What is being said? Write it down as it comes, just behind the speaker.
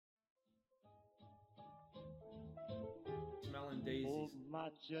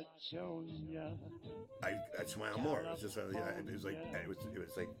I smile more. It's just it was like it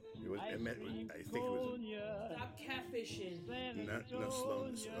was like it was it meant I think it was Stop catfishing. not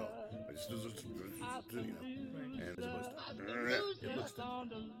slowness at all. It's just, and as opposed to it looks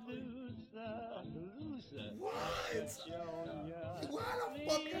what? Why the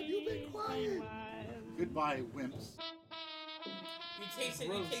fuck have you been quiet? Goodbye, wimps. You tasted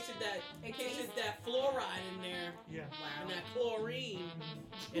that fluoride in there. Yeah. And that chlorine.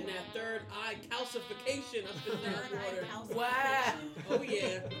 And that third eye calcification up in that water. Wow. Oh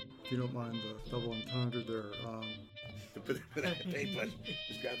yeah. If you don't mind the double entendre there, Just grab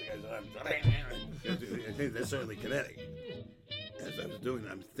the guy's arm. I think that's certainly kinetic. As I was doing,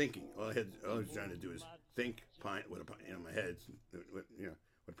 I'm thinking. All I was trying to do is think, pint, with a pint in my head, with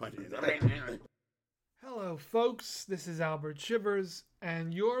a pint. Hello, folks. This is Albert Shivers,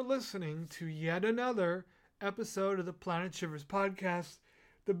 and you're listening to yet another episode of the Planet Shivers podcast,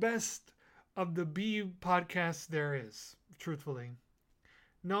 the best of the B podcasts there is, truthfully.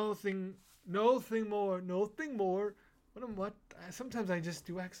 Nothing more. What? Sometimes I just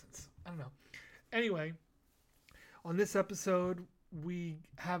do accents. I don't know. Anyway, on this episode, we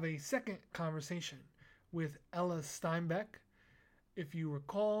have a second conversation with Ella Steinbeck. If you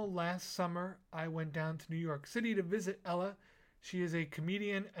recall, last summer, I went down to New York City to visit Ella. She is a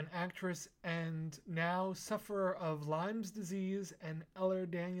comedian, an actress, and now sufferer of Lyme's disease and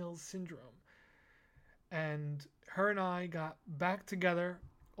Ehlers-Danlos syndrome. And her and I got back together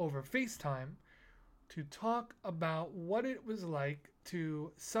over FaceTime to talk about what it was like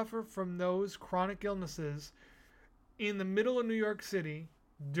to suffer from those chronic illnesses in the middle of New York City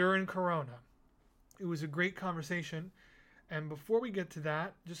during Corona. It was a great conversation. And before we get to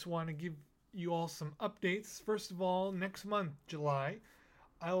that, just want to give you all some updates. First of all, next month, July,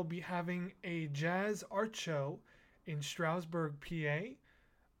 I will be having a jazz art show in Stroudsburg, PA.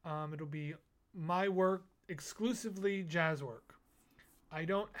 It'll be my work, exclusively jazz work. I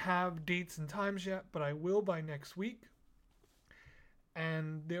don't have dates and times yet, but I will by next week.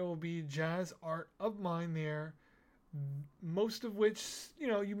 And there will be jazz art of mine there, most of which,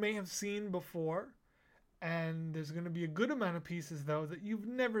 you may have seen before. And there's going to be a good amount of pieces, though, that you've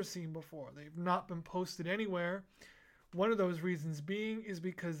never seen before. They've not been posted anywhere. One of those reasons being is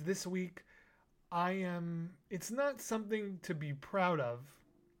because this week it's not something to be proud of,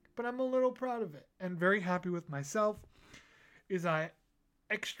 but I'm a little proud of it and very happy with myself. I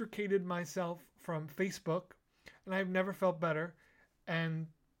extricated myself from Facebook, and I've never felt better. And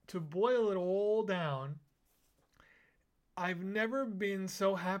to boil it all down, I've never been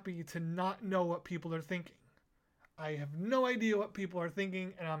so happy to not know what people are thinking. I have no idea what people are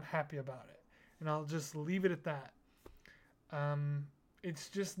thinking, and I'm happy about it. And I'll just leave it at that. It's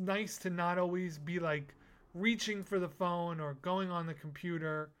just nice to not always be like reaching for the phone or going on the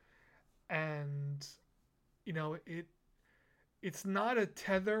computer. And, it's not a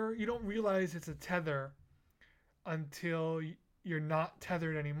tether. You don't realize it's a tether until you're not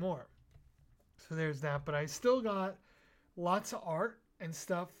tethered anymore. So there's that. But I still got lots of art and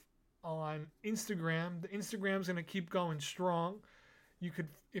stuff on Instagram. The Instagram's going to keep going strong. You could,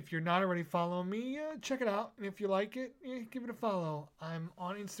 if you're not already following me, check it out. And if you like it, give it a follow. I'm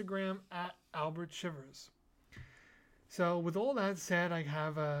on Instagram at Albert Shivers. So with all that said, I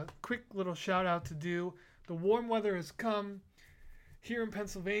have a quick little shout out to do. The warm weather has come. Here in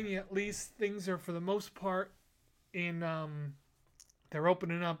Pennsylvania, at least, things are for the most part they're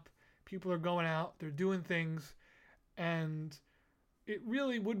opening up. People are going out. They're doing things. And it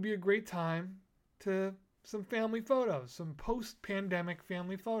really would be a great time to some family photos, some post-pandemic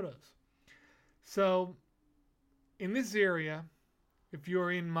family photos. So in this area, if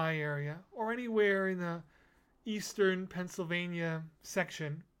you're in my area or anywhere in the eastern Pennsylvania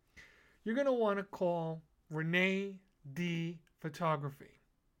section, you're going to want to call Renee D. Photography.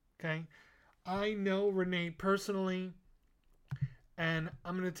 Okay? I know Renee personally, and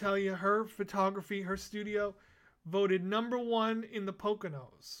I'm going to tell you her photography, her studio, voted #1 in the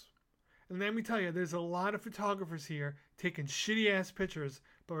Poconos. And let me tell you, there's a lot of photographers here taking shitty ass pictures,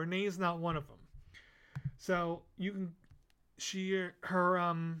 but Renee is not one of them. So you can,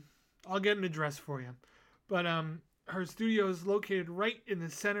 I'll get an address for you. But her studio is located right in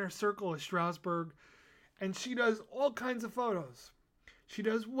the center circle of Stroudsburg, and she does all kinds of photos. She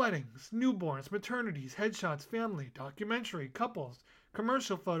does weddings, newborns, maternities, headshots, family, documentary, couples,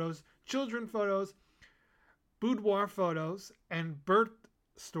 commercial photos, children photos, boudoir photos, and birth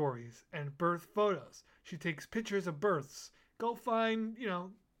stories and birth photos. She takes pictures of births. Go find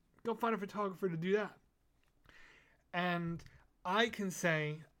a photographer to do that. And I can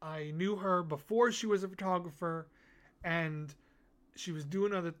say I knew her before she was a photographer, and she was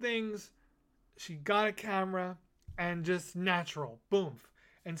doing other things. She got a camera and just natural. Boom.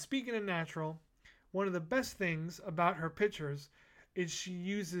 And speaking of natural, one of the best things about her pictures is she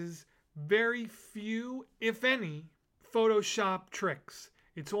uses very few, if any, Photoshop tricks.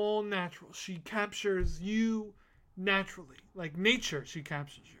 It's all natural. She captures you naturally. Like nature, she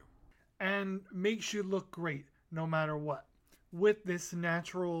captures you. And makes you look great no matter what. With this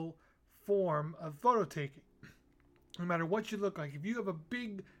natural form of photo taking. No matter what you look like. If you have a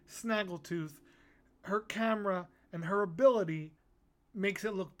big snaggletooth, her camera and her ability makes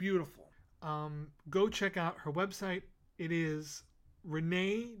it look beautiful. Go check out her website. It is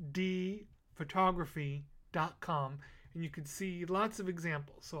ReneeDPhotography.com, and you can see lots of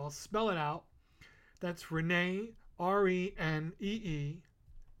examples. So I'll spell it out. That's Renee, RENEE,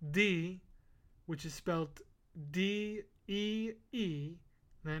 D, which is spelled DEE,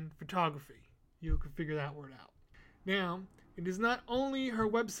 then photography. You can figure that word out. Now, it is not only her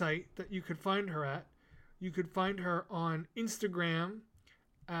website that you could find her at. You could find her on Instagram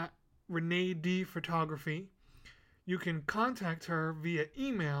at Renee D Photography. You can contact her via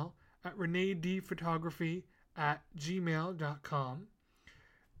email at reneedphotography@gmail.com.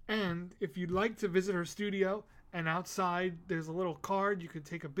 And if you'd like to visit her studio, and outside there's a little card, you can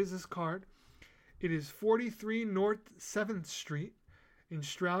take a business card. It is 43 North 7th Street in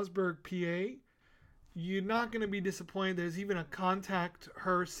Stroudsburg, PA. You're not going to be disappointed. There's even a contact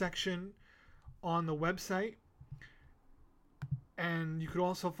her section on the website. And you could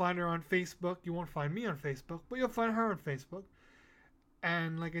also find her on Facebook. You won't find me on Facebook, but you'll find her on Facebook.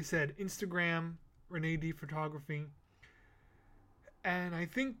 And like I said, Instagram, Renee D Photography. And I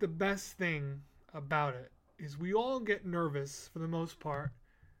think the best thing about it is we all get nervous, for the most part,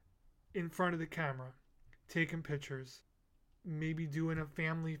 in front of the camera, taking pictures, maybe doing a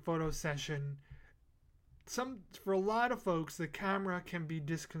family photo session. For a lot of folks, the camera can be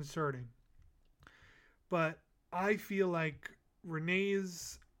disconcerting. But I feel like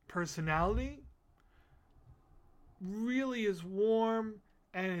Renee's personality really is warm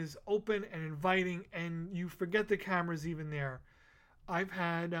and is open and inviting, and you forget the camera's even there. I've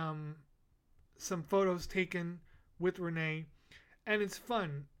had some photos taken with Renee, and it's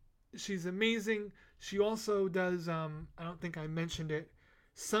fun. She's amazing. She also does, I don't think I mentioned it,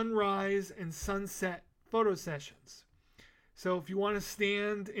 sunrise and sunset photo sessions. So if you want to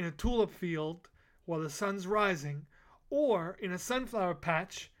stand in a tulip field while the sun's rising, or in a sunflower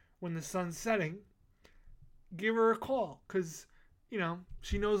patch when the sun's setting, give her a call, because,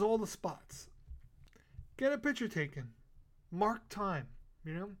 she knows all the spots. Get a picture taken. Mark time,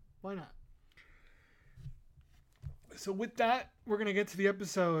 why not? So with that, we're going to get to the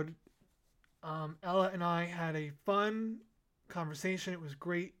episode. Ella and I had a fun conversation. It was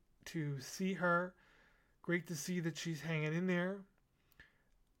great to see her. Great to see that she's hanging in there.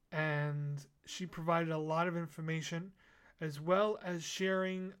 And she provided a lot of information, as well as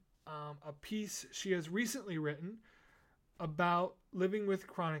sharing a piece she has recently written about living with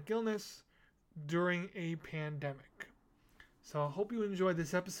chronic illness during a pandemic. So I hope you enjoyed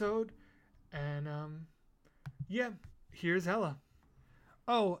this episode. And here's Ella.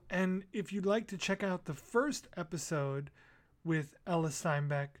 Oh, and if you'd like to check out the first episode with Ella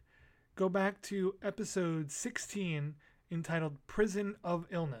Steinbeck, go back to episode 16 entitled Prison of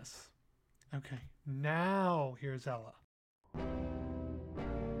Illness. Okay, now here's Ella.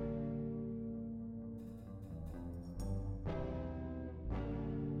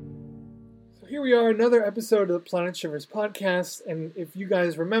 So here we are, another episode of the Planet Shivers podcast. And if you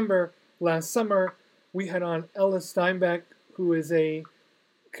guys remember, last summer we had on Ella Steinbeck, who is a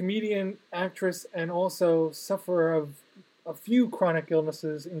comedian, actress, and also sufferer of a few chronic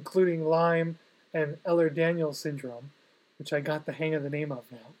illnesses, including Lyme and Ehlers-Danlos syndrome, which I got the hang of the name of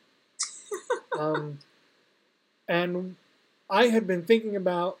now. And I had been thinking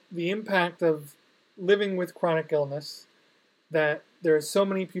about the impact of living with chronic illness, that there are so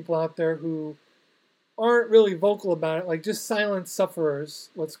many people out there who aren't really vocal about it, like just silent sufferers,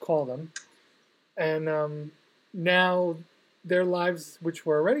 let's call them. And now their lives, which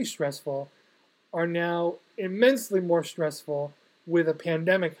were already stressful, are now immensely more stressful with a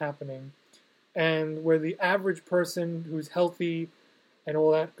pandemic happening, and where the average person who's healthy and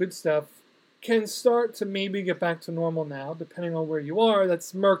all that good stuff can start to maybe get back to normal now, depending on where you are.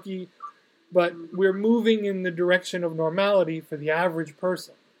 That's murky, but we're moving in the direction of normality for the average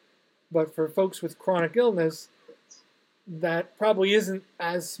person. But for folks with chronic illness, that probably isn't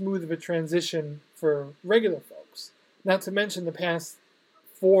as smooth of a transition for regular folks. Not to mention the past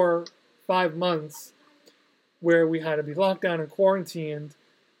 4-5 months where we had to be locked down and quarantined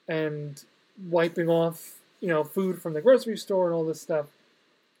and wiping off food from the grocery store and all this stuff.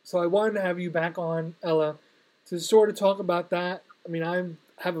 So I wanted to have you back on, Ella, to sort of talk about that. I mean, I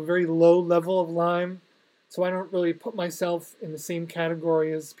have a very low level of Lyme, so I don't really put myself in the same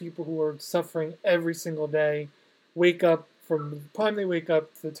category as people who are suffering every single day, wake up from the time they wake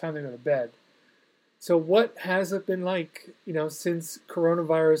up to the time they go to bed. So what has it been like, since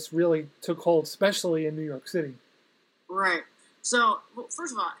coronavirus really took hold, especially in New York City? Right. So, well,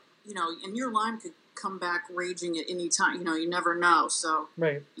 first of all, and your Lyme could come back raging at any time. You never know. So,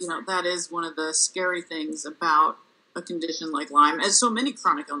 right. That is one of the scary things about a condition like Lyme, as so many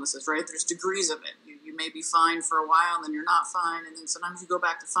chronic illnesses, right? There's degrees of it. You may be fine for a while, and then you're not fine, and then sometimes you go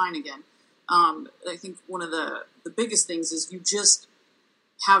back to fine again. I think one of the biggest things is you just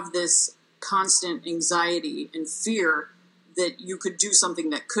have this constant anxiety and fear that you could do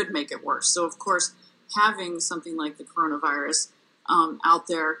something that could make it worse. So, of course, having something like the coronavirus out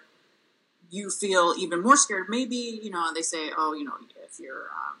there, you feel even more scared. Maybe, they say, if you're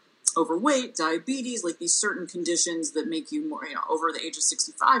overweight, diabetes, like these certain conditions that make you more, over the age of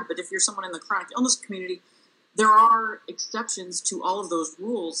 65. But if you're someone in the chronic illness community, there are exceptions to all of those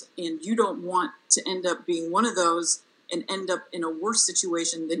rules, and you don't want to end up being one of those and end up in a worse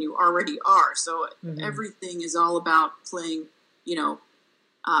situation than you already are. So everything is all about playing,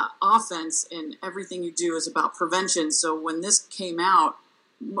 offense, and everything you do is about prevention. So when this came out,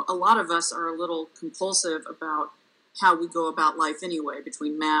 a lot of us are a little compulsive about how we go about life anyway,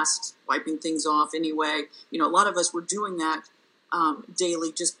 between masks, wiping things off anyway. A lot of us were doing that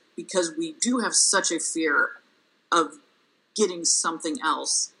daily just because we do have such a fear of getting something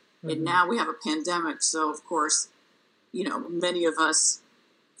else. And now we have a pandemic. So, of course, many of us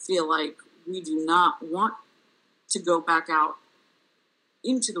feel like we do not want to go back out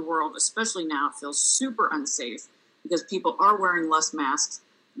into the world, especially now. It feels super unsafe because people are wearing less masks.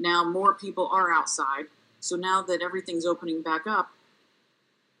 Now more people are outside. So now that everything's opening back up,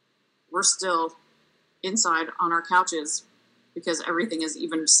 we're still inside on our couches because everything is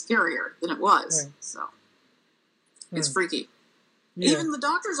even scarier than it was. Right. So it's freaky. Yeah. Even the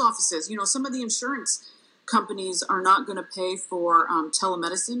doctor's offices, some of the insurance companies are not going to pay for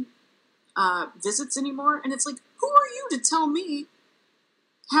telemedicine visits anymore. And it's like, who are you to tell me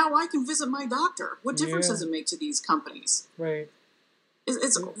how I can visit my doctor? What difference does it make to these companies? Right.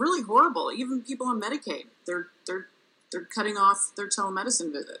 It's really horrible. Even people on Medicaid, they're cutting off their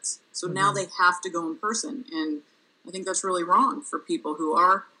telemedicine visits. So now they have to go in person. And I think that's really wrong for people who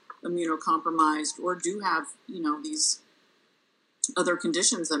are immunocompromised or do have, these other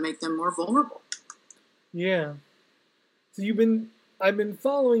conditions that make them more vulnerable. Yeah. So I've been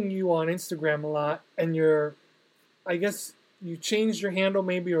following you on Instagram a lot, and I guess you changed your handle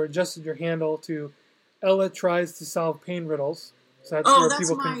maybe, or adjusted your handle to Ella Tries to Solve Pain Riddles. So that's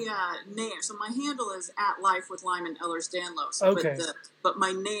my name. So my handle is @Life with Lyme and Ehlers-Danlos. Okay. But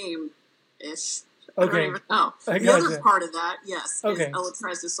my name-ish, okay. I don't even know. The other part of that, yes, is Ella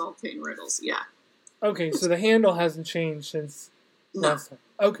Tries to Solve Pain Riddles. Yeah. Okay, so the handle hasn't changed since last time.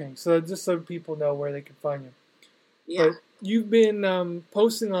 Okay, so just so people know where they can find you. Yeah. But you've been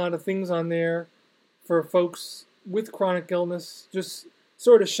posting a lot of things on there for folks with chronic illness, just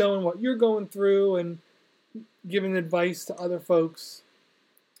sort of showing what you're going through and giving advice to other folks.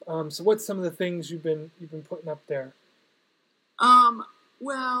 So what's some of the things you've been putting up there?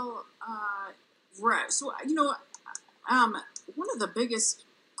 Right. So, one of the biggest,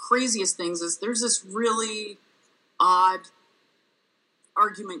 craziest things is there's this really odd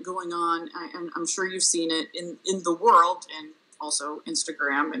argument going on, and I'm sure you've seen it in the world and also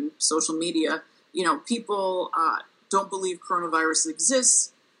Instagram and social media. People don't believe coronavirus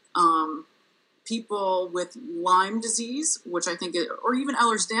exists. People with Lyme disease, which I think, or even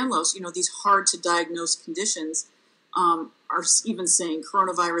Ehlers-Danlos, these hard to diagnose conditions, are even saying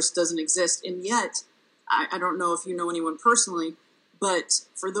coronavirus doesn't exist. And yet, I don't know if you know anyone personally, but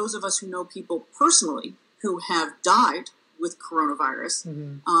for those of us who know people personally who have died with coronavirus,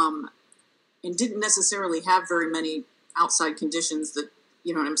 and didn't necessarily have very many outside conditions that,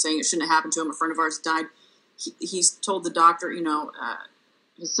 you know what I'm saying, it shouldn't have happened to him. A friend of ours died. He's told the doctor,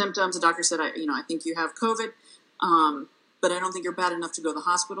 his symptoms. The doctor said, I think you have COVID, but I don't think you're bad enough to go to the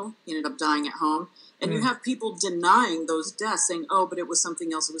hospital. He ended up dying at home. And you have people denying those deaths, saying, oh, but it was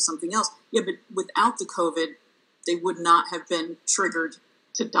something else. It was something else. Yeah, but without the COVID, they would not have been triggered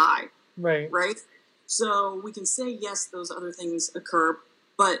to die. Right. Right? So we can say, yes, those other things occur,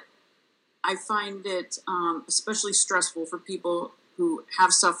 but I find it especially stressful for people who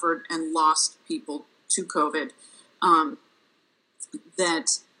have suffered and lost people to COVID, that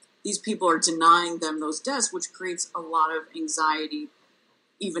these people are denying them those deaths, which creates a lot of anxiety,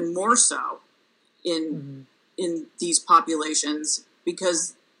 even more so in in these populations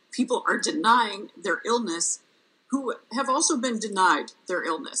because people are denying their illness who have also been denied their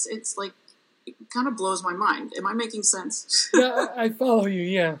illness. It's like, it kind of blows my mind. Am I making sense? Yeah, I follow you,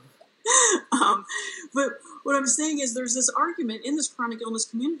 yeah. But what I'm saying is there's this argument in this chronic illness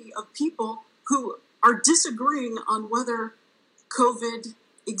community of people who are disagreeing on whether COVID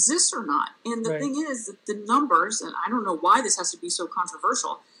exists or not. And the thing is that the numbers, and I don't know why this has to be so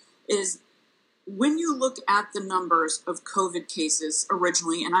controversial, is when you look at the numbers of COVID cases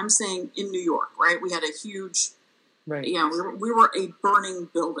originally, and I'm saying in New York, right? We had a huge, we were a burning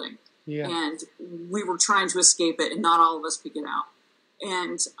building. Yeah. And we were trying to escape it, and not all of us could get out.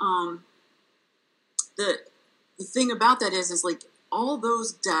 And the thing about that is like all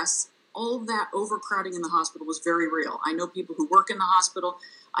those deaths, all that overcrowding in the hospital was very real. I know people who work in the hospital.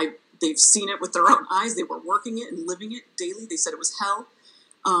 They've seen it with their own eyes. They were working it and living it daily. They said it was hell.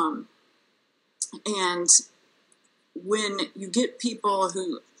 And when you get people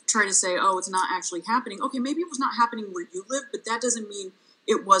who try to say, oh, it's not actually happening. Okay, maybe it was not happening where you live, but that doesn't mean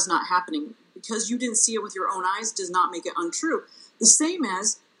it was not happening. Because you didn't see it with your own eyes does not make it untrue. The same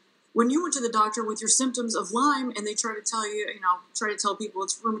as when you went to the doctor with your symptoms of Lyme and they try to tell you, try to tell people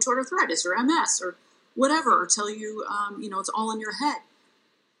it's rheumatoid arthritis or MS or whatever, or tell you, it's all in your head.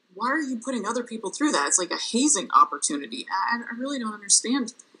 Why are you putting other people through that? It's like a hazing opportunity. I really don't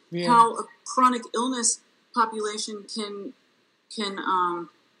understand how a chronic illness population can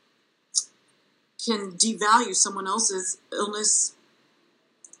devalue someone else's illness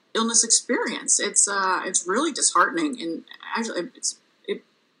experience. It's really disheartening, and actually it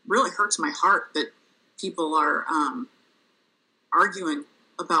really hurts my heart that people are arguing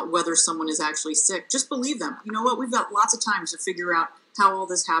about whether someone is actually sick. Just believe them. You know what? We've got lots of time to figure out how all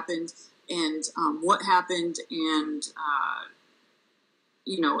this happened and what happened, and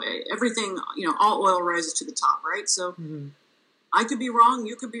everything. All oil rises to the top, right? So I could be wrong,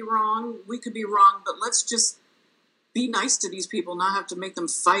 you could be wrong, we could be wrong, but let's just be nice to these people, not have to make them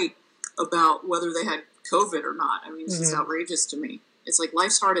fight about whether they had COVID or not. I mean, this is outrageous to me. It's like,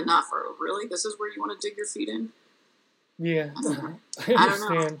 life's hard enough. Or really, this is where you want to dig your feet in? Yeah, I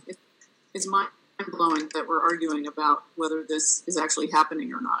don't know. It's mind-blowing that we're arguing about whether this is actually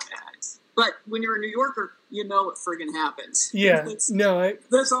happening or not. But when you're a New Yorker, you know what friggin' happens. Yeah,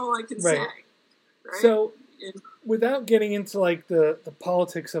 that's all I can say. Right? So, without getting into like the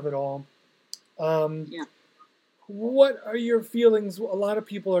politics of it all, what are your feelings? A lot of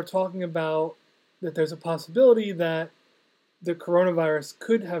people are talking about that there's a possibility that the coronavirus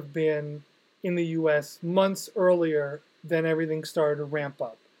could have been in the U.S. months earlier than everything started to ramp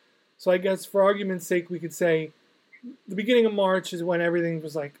up. So I guess for argument's sake, we could say the beginning of March is when everything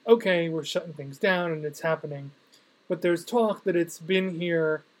was like, okay, we're shutting things down and it's happening. But there's talk that it's been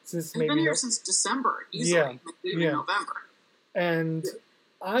here since since December, easily, maybe November. And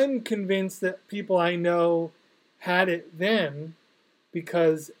I'm convinced that people I know had it then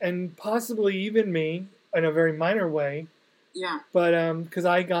because, and possibly even me in a very minor way. Yeah. But because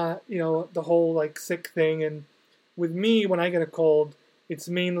I got, the whole like sick thing, and with me, when I get a cold, it's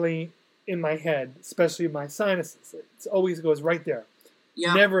mainly in my head, especially my sinuses. It always goes right there.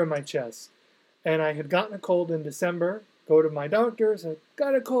 Yeah. Never in my chest. And I had gotten a cold in December, go to my doctor, said,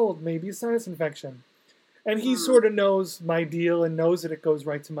 got a cold, maybe a sinus infection. And he sort of knows my deal and knows that it goes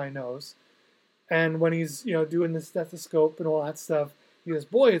right to my nose. And when he's, doing the stethoscope and all that stuff, he goes,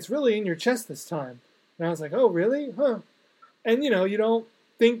 boy, it's really in your chest this time. And I was like, oh, really? Huh. And, you don't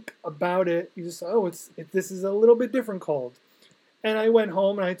think about it. You just, this is a little bit different cold. And I went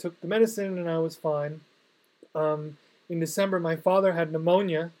home and I took the medicine and I was fine. In December, my father had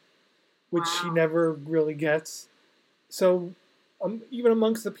pneumonia, which he never really gets. So even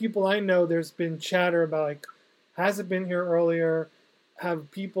amongst the people I know, there's been chatter about, like, has it been here earlier?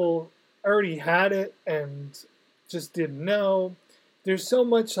 Have people already had it and just didn't know? There's so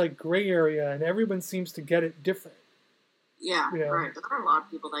much, like, gray area, and everyone seems to get it different. Yeah, right. There are a lot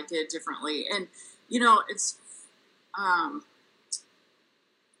of people that get it differently. And, it's,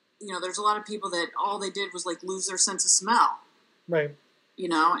 there's a lot of people that all they did was, like, lose their sense of smell. Right.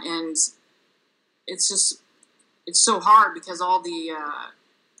 And it's just, it's so hard because all the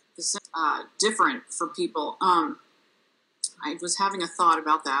different for people. I was having a thought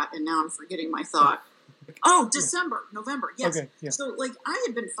about that, and now I'm forgetting my thought. Oh, November, yes. Okay, yeah. So, like, I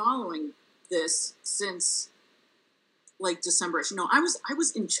had been following this since, like, December. I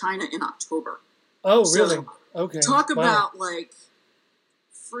was in China in October. Oh, really? Okay. Talk about, like,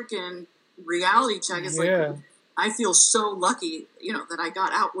 freaking reality check. It's like, I feel so lucky, that I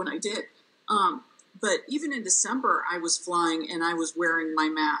got out when I did. But even in December, I was flying and I was wearing my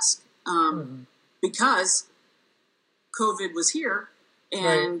mask because COVID was here.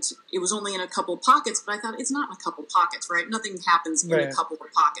 And it was only in a couple pockets, but I thought it's not in a couple pockets, right? Nothing happens in a couple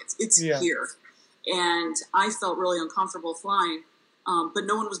of pockets. It's here. And I felt really uncomfortable flying, but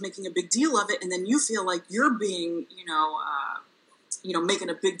no one was making a big deal of it. And then you feel like you're being, making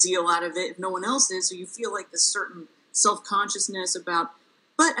a big deal out of it if no one else is. So you feel like this certain self-consciousness about,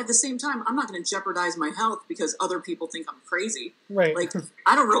 but at the same time, I'm not going to jeopardize my health because other people think I'm crazy. Right. Like,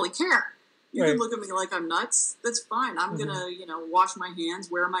 I don't really care. You can look at me like I'm nuts. That's fine. I'm gonna, wash my hands,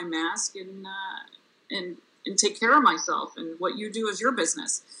 wear my mask, and take care of myself. And what you do is your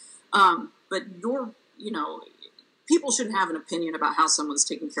business. But people shouldn't have an opinion about how someone's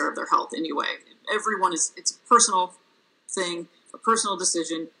taking care of their health anyway. It's a personal thing, a personal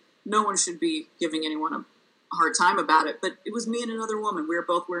decision. No one should be giving anyone a hard time about it. But it was me and another woman. We were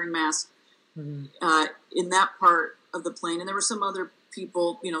both wearing masks in that part of the plane, and there were some other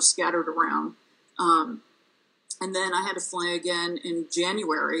people, scattered around. And then I had to fly again in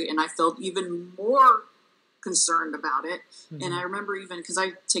January, and I felt even more concerned about it. And I remember even, because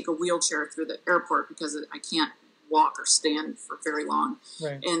I take a wheelchair through the airport because I can't walk or stand for very long.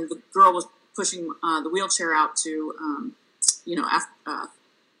 Right. And the girl was pushing the wheelchair out to,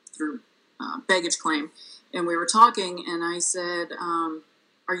 through baggage claim. And we were talking, and I said,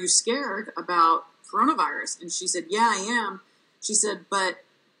 are you scared about coronavirus? And she said, yeah, I am. She said, but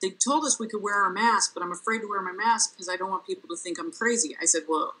they told us we could wear our mask, but I'm afraid to wear my mask because I don't want people to think I'm crazy. I said,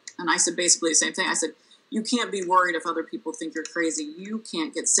 well, and I said basically the same thing. I said, you can't be worried if other people think you're crazy. You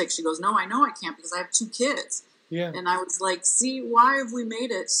can't get sick. She goes, no, I know I can't because I have 2 kids. Yeah. And I was like, see, why have we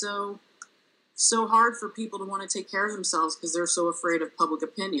made it so hard for people to want to take care of themselves because they're so afraid of public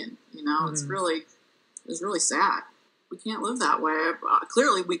opinion? It's really sad. We can't live that way.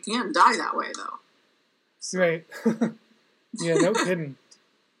 Clearly, we can die that way, though. So. Right. Yeah, no kidding.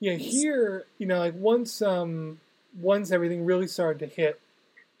 Yeah, here, like once everything really started to hit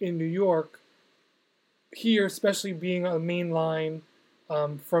in New York, here, especially being on the main line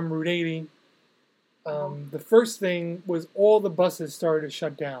from Route 80, the first thing was all the buses started to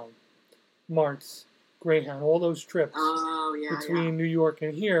shut down. Marts, Greyhound, all those trips between New York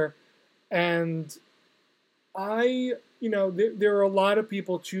and here. And there are a lot of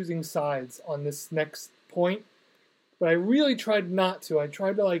people choosing sides on this next point, but I really tried not to. I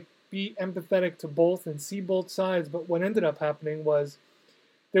tried to be empathetic to both and see both sides, but what ended up happening was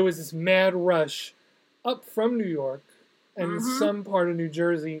there was this mad rush up from New York and some part of New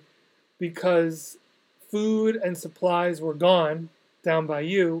Jersey because food and supplies were gone down by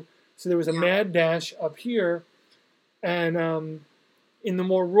you, so there was a mad dash up here, and in the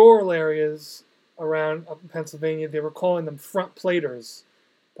more rural areas around up in Pennsylvania, they were calling them front platers.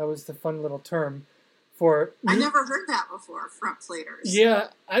 That was the fun little term. I never heard that before, front platers. Yeah,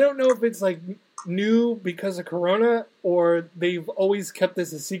 I don't know if it's new because of Corona or they've always kept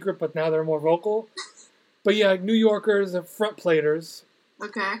this a secret, but now they're more vocal. But yeah, New Yorkers are front platers.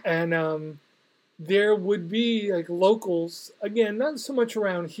 Okay. And there would be locals, again, not so much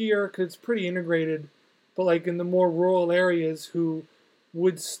around here because it's pretty integrated, but in the more rural areas who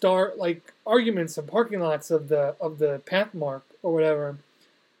would start arguments in parking lots of the Pathmark or whatever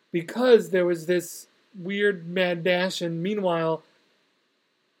because there was this weird mad dash, and meanwhile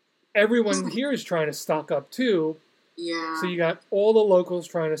everyone here is trying to stock up too. Yeah. So you got all the locals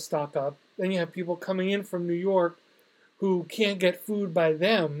trying to stock up, then you have people coming in from New York who can't get food by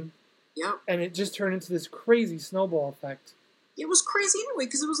them. Yep. And it just turned into this crazy snowball effect. It was crazy anyway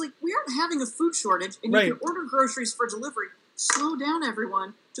because it was we aren't having a food shortage and you can order groceries for delivery. Slow down,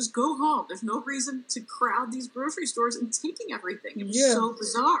 everyone. Just go home. There's no reason to crowd these grocery stores and taking everything. It was so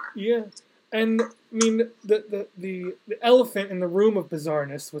bizarre. Yeah. And, I mean, the elephant in the room of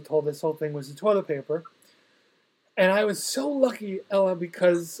bizarreness with this whole thing was the toilet paper. And I was so lucky, Ella,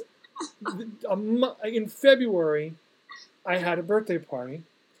 because in February, I had a birthday party.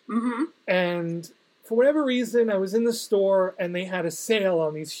 Mm-hmm. And for whatever reason, I was in the store, and they had a sale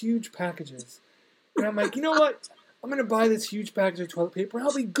on these huge packages. And I'm like, you know what? I'm going to buy this huge package of toilet paper, and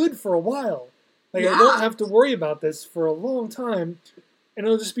I'll be good for a while. I won't have to worry about this for a long time. And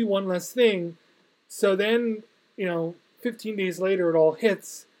it'll just be one less thing. So then, 15 days later, it all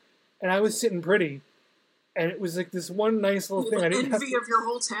hits, and I was sitting pretty, and it was this one nice little thing. I didn't envy of your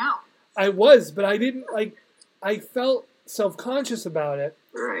whole town. I was, but I didn't I felt self-conscious about it.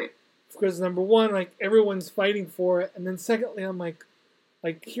 Right. Because number one, everyone's fighting for it, and then secondly, I'm like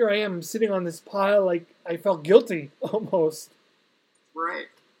here I am sitting on this pile, I felt guilty almost. Right.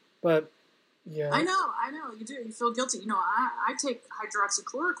 But. Yeah. I know, you do. You feel guilty. I take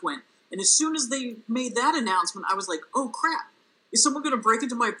hydroxychloroquine, and as soon as they made that announcement, I was like, oh crap, is someone going to break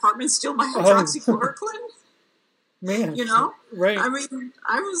into my apartment and steal my hydroxychloroquine? Man, You know? right? I mean,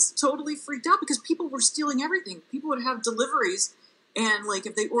 I was totally freaked out because people were stealing everything. People would have deliveries, and like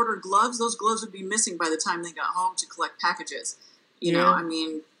if they ordered gloves, those gloves would be missing by the time they got home to collect packages. You know, I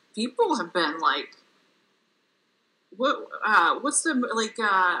mean, people have been like, what's the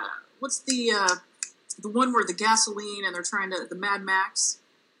one where the gasoline and they're trying to the Mad Max.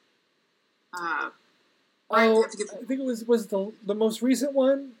 I think it was the most recent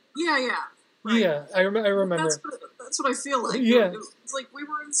one. Yeah. Right. Yeah, I remember. That's what I feel like. Yeah. It's like we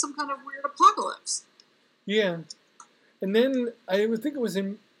were in some kind of weird apocalypse. Yeah. And then I would think it was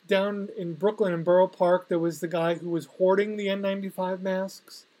down in Brooklyn in Borough Park, there was the guy who was hoarding the N95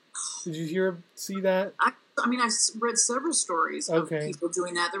 masks. Did you see that? I mean, I read several stories of Okay. people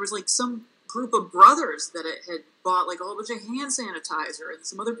doing that. There was like some group of brothers that had bought like a whole bunch of hand sanitizer, and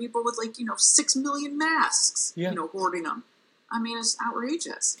some other people with like 6 million masks. Yeah. Hoarding them. I mean, it's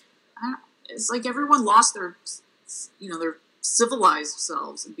outrageous. It's like everyone lost their civilized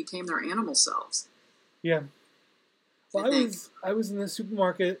selves and became their animal selves. Yeah. Well, I was in the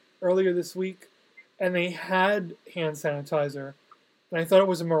supermarket earlier this week, and they had hand sanitizer, and I thought it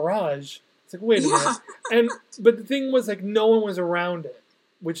was a mirage. It's like, wait a minute. But the thing was, like, no one was around it,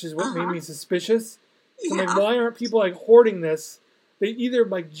 which is what made me suspicious. So I'm like, why aren't people like hoarding this? They either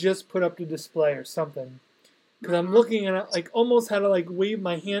like just put up the display or something. Because I'm looking and I like almost had to like wave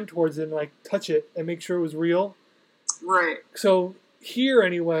my hand towards it and like touch it and make sure it was real. Right. So here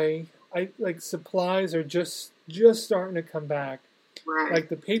anyway, I like supplies are just starting to come back. Right. Like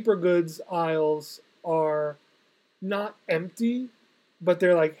the paper goods aisles are not empty, but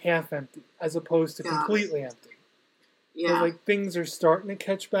they're like half empty as opposed to completely empty. Yeah. So, like things are starting to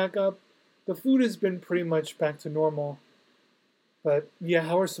catch back up. The food has been pretty much back to normal. But yeah,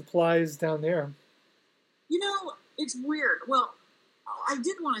 how are supplies down there? It's weird. Well, I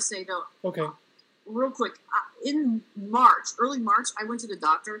did want to say though. Okay. Real quick, in early March, I went to the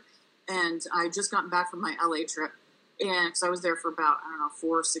doctor, and I had just gotten back from my LA trip, and because I was there for about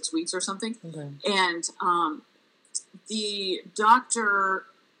 4 or 6 weeks or something. Okay. And the doctor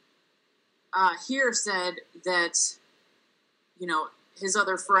here said that his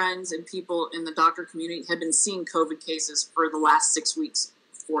other friends and people in the doctor community had been seeing COVID cases for the last 6 weeks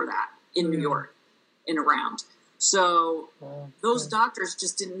before that in New York and around. So those doctors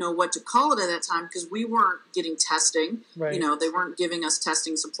just didn't know what to call it at that time because we weren't getting testing. Right. They weren't giving us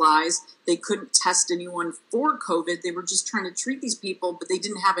testing supplies. They couldn't test anyone for COVID. They were just trying to treat these people, but they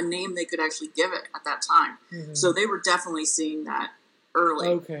didn't have a name they could actually give it at that time. Mm-hmm. So they were definitely seeing that early.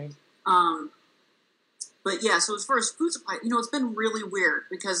 Okay. But yeah, so as far as food supply, it's been really weird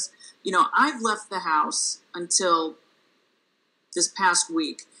because, I've left the house until this past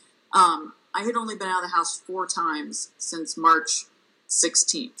week. I had only been out of the house 4 times since March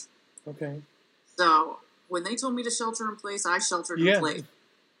 16th. Okay. So when they told me to shelter in place, I sheltered in place.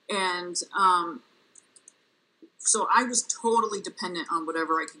 And so I was totally dependent on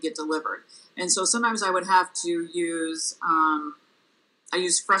whatever I could get delivered. And so sometimes I would have to use, I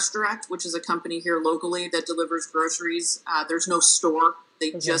use Fresh Direct, which is a company here locally that delivers groceries. There's no store.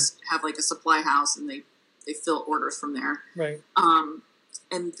 They just have like a supply house and they fill orders from there. Right.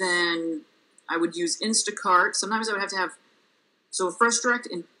 And then I would use Instacart. Sometimes I would have to have, Fresh Direct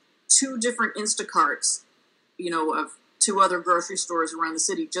and 2 different Instacarts, of 2 other grocery stores around the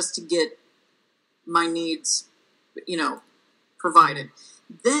city just to get my needs, provided.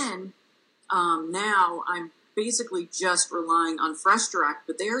 Then, now I'm basically just relying on Fresh Direct,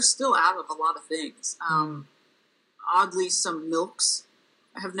 but they are still out of a lot of things. Oddly, some milks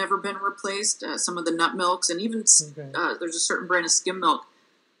have never been replaced. Some of the nut milks, and even there's a certain brand of skim milk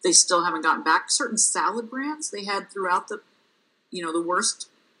they still haven't gotten back. Certain salad brands they had throughout the worst,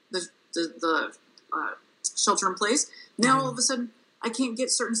 the shelter in place. Now all of a sudden I can't get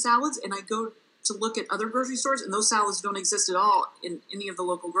certain salads, and I go to look at other grocery stores, and those salads don't exist at all in any of the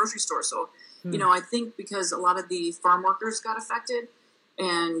local grocery stores. So, I think because a lot of the farm workers got affected,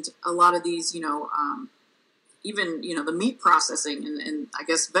 and a lot of these, even the meat processing and I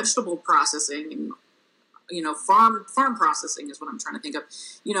guess vegetable processing and farm processing is what I'm trying to think of.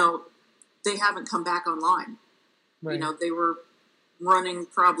 They haven't come back online. Right. They were running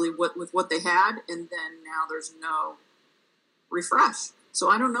probably with what they had, and then now there's no refresh. So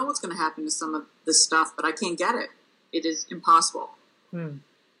I don't know what's going to happen to some of this stuff, but I can't get it. It is impossible.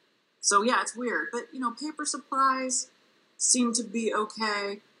 So yeah, it's weird. But paper supplies seem to be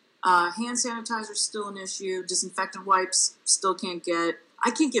okay. Hand sanitizer is still an issue. Disinfectant wipes still can't get.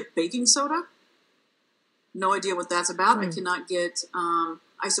 I can't get baking soda. No idea what that's about. I cannot get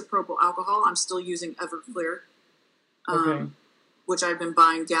isopropyl alcohol. I'm still using Everclear, which I've been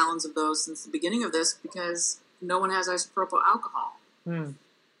buying gallons of those since the beginning of this because no one has isopropyl alcohol.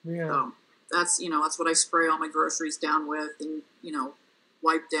 Yeah. So that's what I spray all my groceries down with, and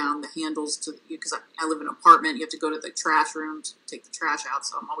wipe down the handles because I live in an apartment. You have to go to the trash room to take the trash out,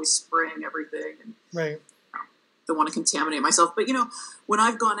 so I'm always spraying everything, and right. Don't want to contaminate myself. But when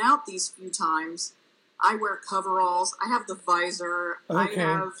I've gone out these few times, I wear coveralls. I have the visor. Okay. I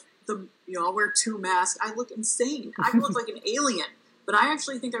have I'll wear 2 masks. I look insane. I look like an alien, but I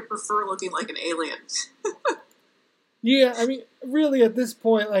actually think I prefer looking like an alien. Yeah, I mean, really, at this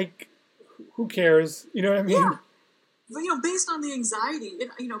point, like, who cares? You know what I mean? Yeah. But, based on the anxiety,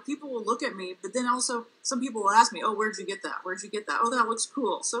 people will look at me, but then also some people will ask me, oh, where'd you get that? Where'd you get that? Oh, that looks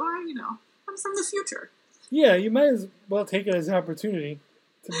cool. So I'm from the future. Yeah, you might as well take it as an opportunity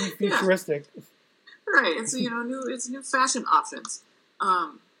to be futuristic. Yeah. Right. It's, new fashion options.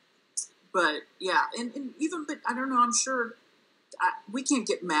 But yeah, and but I don't know, I'm sure we can't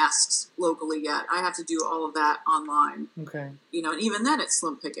get masks locally yet. I have to do all of that online. Okay. And even then it's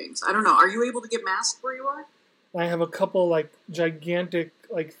slim pickings. I don't know. Are you able to get masks where you are? I have a couple, like, gigantic,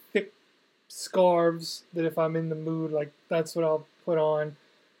 like, thick scarves that if I'm in the mood, like, that's what I'll put on.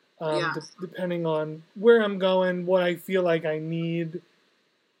 Depending on where I'm going, what I feel like I need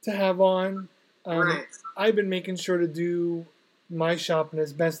to have on. Right. I've been making sure to do my shopping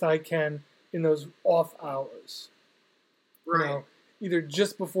as best I can in those off hours. Right. Either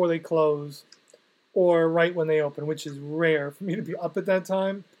just before they close or right when they open, which is rare for me to be up at that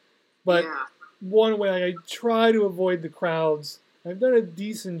time. But one way, I try to avoid the crowds. I've done a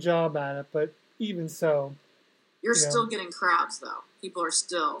decent job at it, but even so. You're still getting crowds, though. People are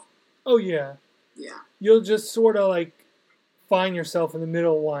still... Oh, yeah. Yeah. You'll just sort of, like, find yourself in the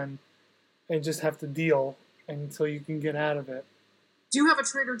middle one and just have to deal until you can get out of it. Do you have a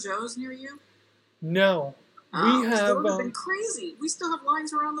Trader Joe's near you? No. We have... Those have been crazy. We still have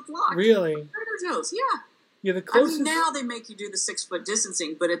lines around the block. Really? Trader Joe's, yeah. Yeah, the closest... I mean, now they make you do the 6-foot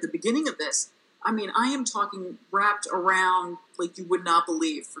distancing, but at the beginning of this, I mean, I am talking wrapped around like you would not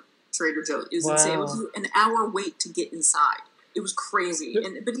believe for Trader Joe's. It was insane. It was an hour wait to get inside. It was crazy.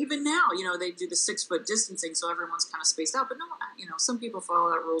 But even now, they do the 6-foot distancing, so everyone's kind of spaced out. But no, some people follow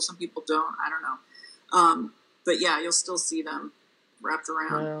that rule, some people don't. I don't know. But yeah, you'll still see them wrapped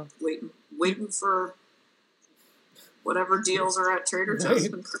around, waiting for whatever deals are at Trader Joe's.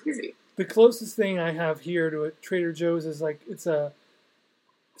 It's been crazy. The closest thing I have here to a Trader Joe's is like it's an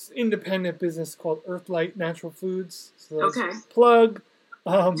independent business called Earthlight Natural Foods. So plug.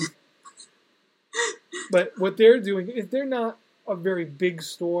 But what they're doing is they're not a very big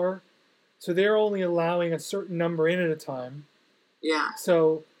store, so they're only allowing a certain number in at a time. Yeah.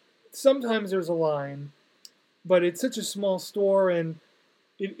 So sometimes there's a line, but it's such a small store, and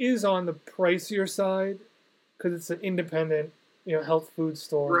it is on the pricier side because it's an independent, health food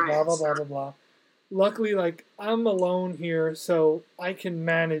store. Right. Blah blah blah blah blah. Luckily, like, I'm alone here, so I can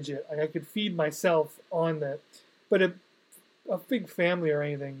manage it. Like, I could feed myself on that, but a big family or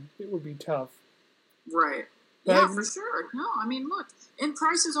anything, it would be tough. Right. Yeah, for sure. No, I mean, look, and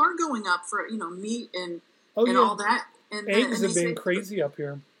prices are going up for meat and all that. And eggs have been crazy up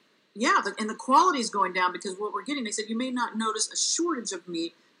here. Yeah, and the quality is going down because what we're getting, they said you may not notice a shortage of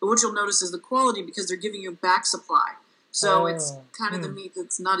meat, but what you'll notice is the quality because they're giving you back supply. So it's kind of the meat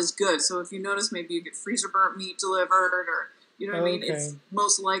that's not as good. So if you notice, maybe you get freezer burnt meat delivered, or what I mean. It's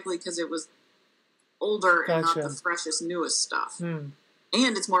most likely because it was older and not the freshest, newest stuff. And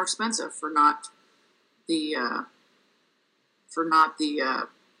it's more expensive for not the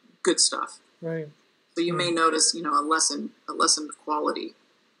good stuff. Right. So you may notice, a lessened quality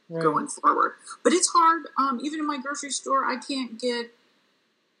going forward. But it's hard. Even in my grocery store, I can't get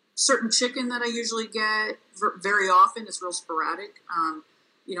certain chicken that I usually get very often. It's real sporadic. I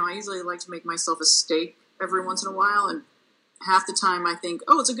usually like to make myself a steak every once in a while, and half the time I think,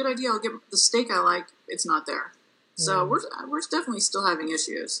 oh, it's a good idea, I'll get the steak I like. It's not there. So we're definitely still having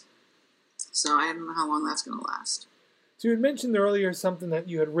issues. So I don't know how long that's going to last. So you had mentioned earlier something that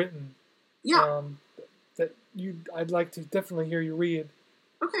you had written. Yeah. I'd like to definitely hear you read.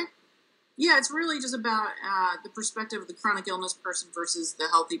 Okay. Yeah, it's really just about the perspective of the chronic illness person versus the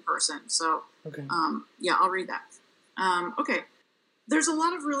healthy person. So, I'll read that. Okay. There's a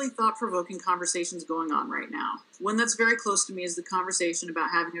lot of really thought-provoking conversations going on right now. One that's very close to me is the conversation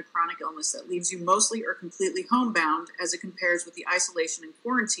about having a chronic illness that leaves you mostly or completely homebound as it compares with the isolation and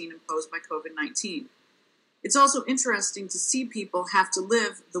quarantine imposed by COVID-19. It's also interesting to see people have to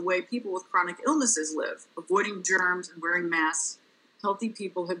live the way people with chronic illnesses live, avoiding germs and wearing masks. Healthy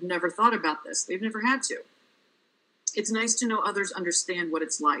people have never thought about this. They've never had to. It's nice to know others understand what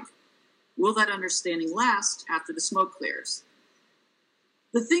it's like. Will that understanding last after the smoke clears?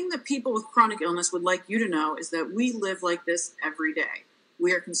 The thing that people with chronic illness would like you to know is that we live like this every day.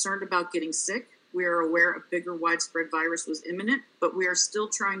 We are concerned about getting sick. We are aware a bigger widespread virus was imminent, but we are still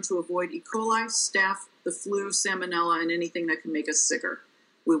trying to avoid E. coli, staph, the flu, salmonella, and anything that can make us sicker.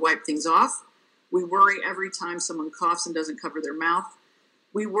 We wipe things off. We worry every time someone coughs and doesn't cover their mouth.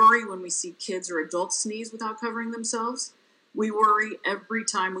 We worry when we see kids or adults sneeze without covering themselves. We worry every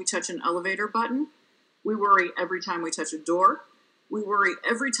time we touch an elevator button. We worry every time we touch a door. We worry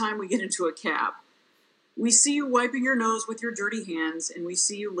every time we get into a cab. We see you wiping your nose with your dirty hands, and we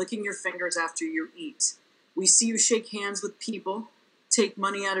see you licking your fingers after you eat. We see you shake hands with people, take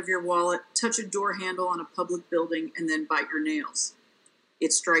money out of your wallet, touch a door handle on a public building, and then bite your nails.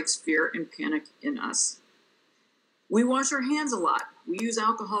 It strikes fear and panic in us. We wash our hands a lot. We use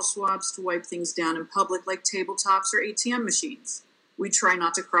alcohol swabs to wipe things down in public like tabletops or ATM machines. We try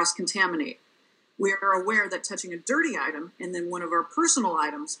not to cross-contaminate. We are aware that touching a dirty item and then one of our personal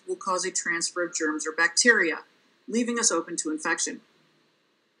items will cause a transfer of germs or bacteria, leaving us open to infection.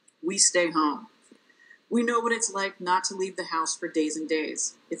 We stay home. We know what it's like not to leave the house for days and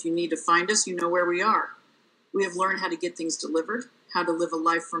days. If you need to find us, you know where we are. We have learned how to get things delivered, how to live a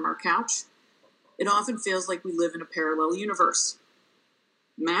life from our couch. It often feels like we live in a parallel universe.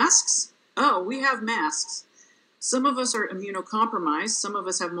 Masks? Oh, we have masks. Some of us are immunocompromised, some of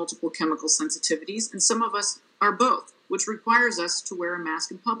us have multiple chemical sensitivities, and some of us are both, which requires us to wear a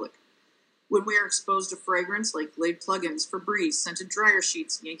mask in public. When we are exposed to fragrance like Glade plugins, Febreze, scented dryer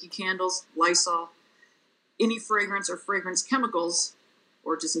sheets, Yankee candles, Lysol, any fragrance or fragrance chemicals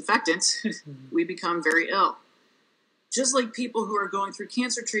or disinfectants, we become very ill. Just like people who are going through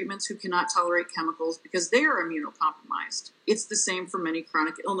cancer treatments who cannot tolerate chemicals because they are immunocompromised. It's the same for many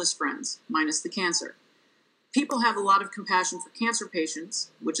chronic illness friends, minus the cancer. People have a lot of compassion for cancer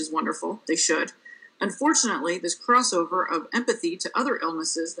patients, which is wonderful. They should. Unfortunately, this crossover of empathy to other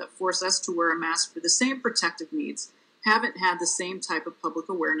illnesses that force us to wear a mask for the same protective needs haven't had the same type of public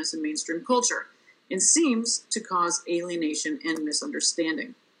awareness in mainstream culture and seems to cause alienation and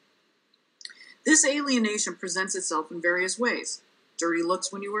misunderstanding. This alienation presents itself in various ways. Dirty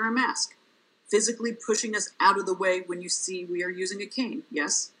looks when you wear a mask. Physically pushing us out of the way when you see we are using a cane.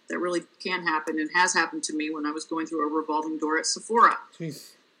 Yes, that really can happen and has happened to me when I was going through a revolving door at Sephora.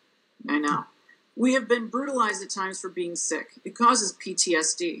 Jeez. I know. We have been brutalized at times for being sick. It causes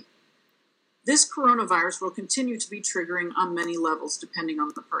PTSD. This coronavirus will continue to be triggering on many levels depending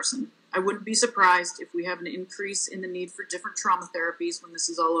on the person. I wouldn't be surprised if we have an increase in the need for different trauma therapies when this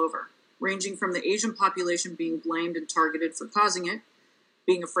is all over, ranging from the Asian population being blamed and targeted for causing it,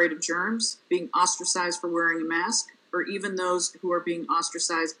 being afraid of germs, being ostracized for wearing a mask, or even those who are being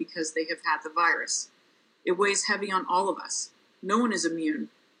ostracized because they have had the virus. It weighs heavy on all of us. No one is immune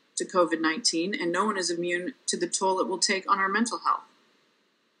to COVID-19, and no one is immune to the toll it will take on our mental health.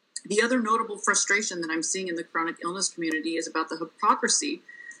 The other notable frustration that I'm seeing in the chronic illness community is about the hypocrisy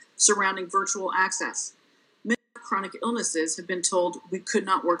surrounding virtual access. Many chronic illnesses have been told we could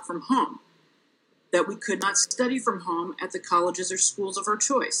not work from home, that we could not study from home at the colleges or schools of our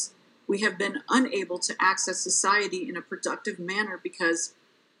choice. We have been unable to access society in a productive manner because,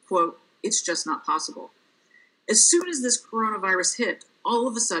 quote, it's just not possible. As soon as this coronavirus hit, all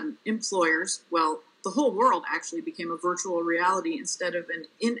of a sudden, employers, well, the whole world actually became a virtual reality instead of an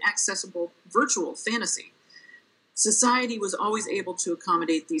inaccessible virtual fantasy. Society was always able to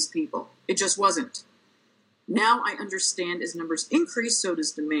accommodate these people. It just wasn't. Now I understand as numbers increase, so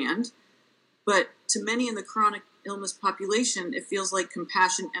does demand. But to many in the chronic illness population, it feels like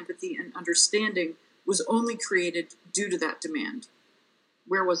compassion, empathy, and understanding was only created due to that demand.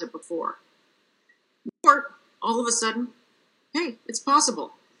 Where was it before? Or, all of a sudden, hey, it's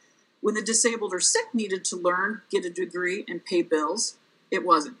possible. When the disabled or sick needed to learn, get a degree, and pay bills, it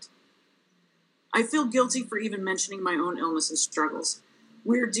wasn't. I feel guilty for even mentioning my own illness and struggles.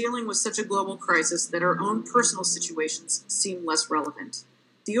 We're dealing with such a global crisis that our own personal situations seem less relevant.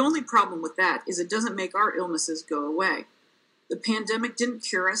 The only problem with that is it doesn't make our illnesses go away. The pandemic didn't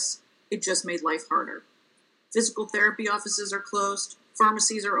cure us, it just made life harder. Physical therapy offices are closed,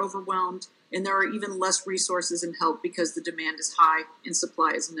 pharmacies are overwhelmed, and there are even less resources and help because the demand is high and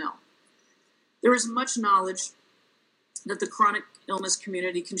supply is nil. There is much knowledge that the chronic illness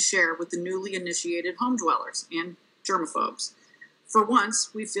community can share with the newly initiated home dwellers and germaphobes. For once,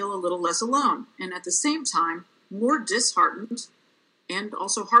 we feel a little less alone, and at the same time, more disheartened and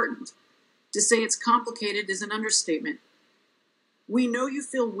also heartened. To say it's complicated is an understatement. We know you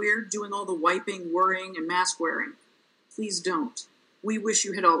feel weird doing all the wiping, worrying, and mask wearing. Please don't. We wish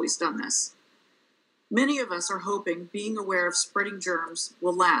you had always done this. Many of us are hoping being aware of spreading germs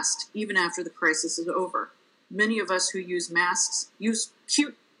will last even after the crisis is over. Many of us who use masks use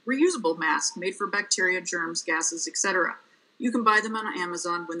cute reusable masks made for bacteria, germs, gases, etc. You can buy them on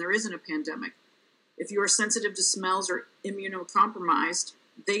Amazon when there isn't a pandemic. If you are sensitive to smells or immunocompromised,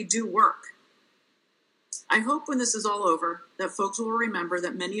 they do work. I hope when this is all over that folks will remember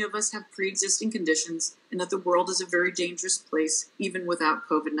that many of us have pre-existing conditions and that the world is a very dangerous place even without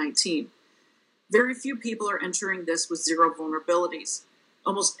COVID-19. Very few people are entering this with zero vulnerabilities.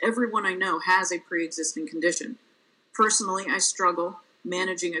 Almost everyone I know has a pre-existing condition. Personally, I struggle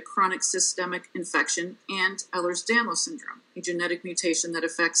managing a chronic systemic infection and Ehlers-Danlos syndrome, a genetic mutation that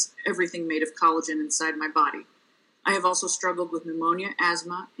affects everything made of collagen inside my body. I have also struggled with pneumonia,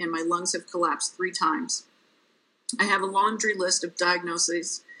 asthma, and my lungs have collapsed 3 times. I have a laundry list of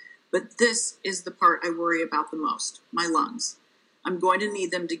diagnoses, but this is the part I worry about the most, my lungs. I'm going to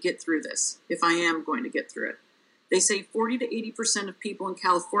need them to get through this, if I am going to get through it. They say 40 to 80% of people in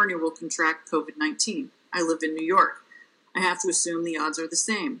California will contract COVID-19. I live in New York. I have to assume the odds are the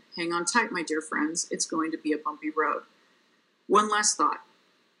same. Hang on tight, my dear friends. It's going to be a bumpy road. One last thought.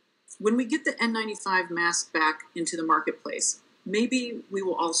 When we get the N95 mask back into the marketplace, maybe we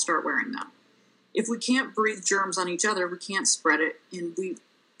will all start wearing them. If we can't breathe germs on each other, we can't spread it, and we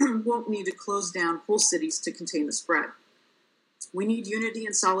won't need to close down whole cities to contain the spread. We need unity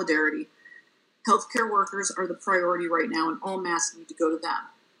and solidarity. Healthcare workers are the priority right now, and all masks need to go to them.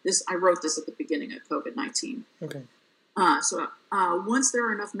 I wrote this at the beginning of COVID-19. Okay. Once there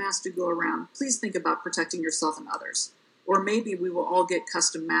are enough masks to go around, please think about protecting yourself and others. Or maybe we will all get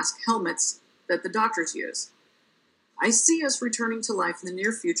custom mask helmets that the doctors use. I see us returning to life in the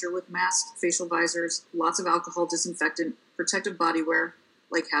near future with masks, facial visors, lots of alcohol disinfectant, protective body wear,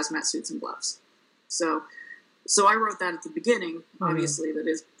 like hazmat suits and gloves. So I wrote that at the beginning. Obviously, that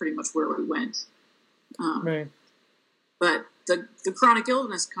is pretty much where we went. Right. But the chronic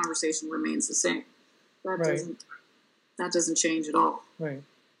illness conversation remains the same. That doesn't change at all. Right.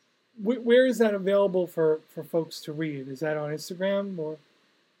 Where is that available for folks to read? Is that on Instagram or?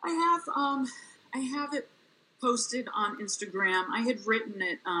 I have it posted on Instagram. I had written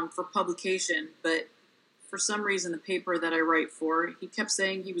it for publication, but for some reason the paper that I write for, he kept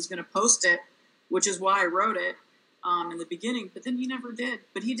saying he was going to post it, which is why I wrote it in the beginning, but then he never did.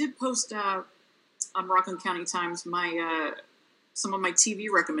 But he did post on Rockland County Times some of my TV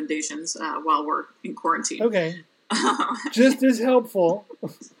recommendations while we're in quarantine. Okay. Just as helpful.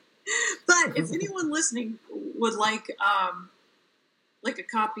 But if anyone listening would like a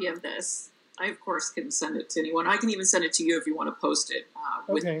copy of this, I of course can send it to anyone. I can even send it to you if you want to post it.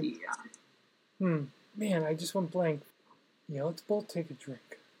 With okay. The, Man, I just went blank. Yeah, let's both take a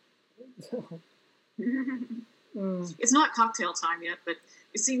drink. It's not cocktail time yet, but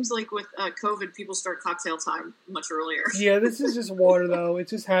it seems like with COVID, people start cocktail time much earlier. Yeah, this is just water, though. It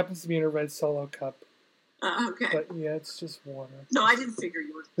just happens to be in a red Solo cup. Okay. But yeah, it's just water. No, I didn't figure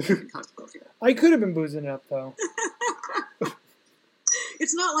you were drinking cocktails yet. I could have been boozing up, though.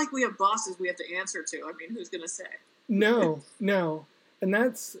 It's not like we have bosses we have to answer to. I mean, who's going to say? No. And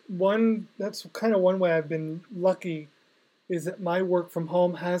that's kind of one way I've been lucky, is that my work from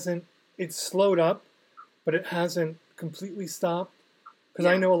home it's slowed up, but it hasn't completely stopped. Because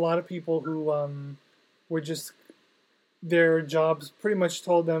I know a lot of people who were just, their jobs pretty much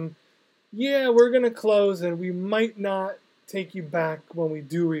told them, yeah, we're going to close and we might not take you back when we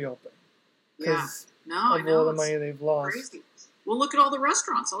do reopen. Because of all the money they've lost. Crazy. Well, look at all the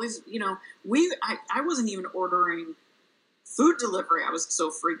restaurants. All these, I wasn't even ordering food delivery. I was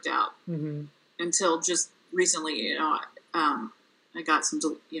so freaked out until just recently. I got some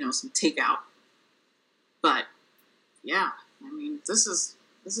takeout. But yeah, I mean, this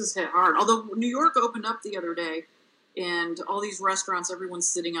is hit hard. Although New York opened up the other day, and all these restaurants, everyone's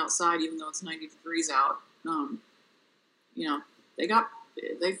sitting outside, even though it's 90 degrees out.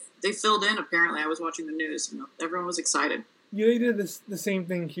 They filled in. Apparently, I was watching the news. Everyone was excited. Yeah, they did the same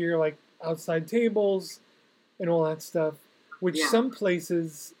thing here, like outside tables and all that stuff. Which some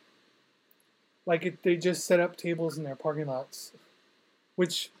places, they just set up tables in their parking lots,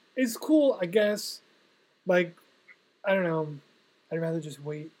 which is cool, I guess. I don't know. I'd rather just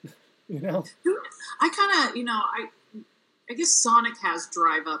wait, I kind of, I guess Sonic has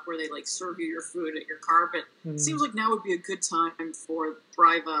drive up where they serve you your food at your car, but it seems like now would be a good time for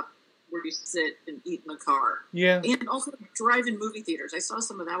drive up where you sit and eat in the car. Yeah. And also drive-in movie theaters. I saw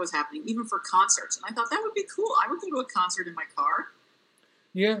some of that was happening, even for concerts. And I thought that would be cool. I would go to a concert in my car.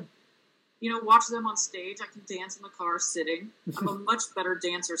 Yeah. Watch them on stage. I can dance in the car sitting. I'm a much better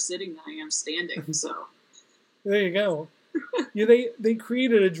dancer sitting than I am standing, so. There you go. Yeah, they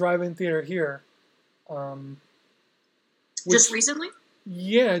created a drive-in theater here. Just recently?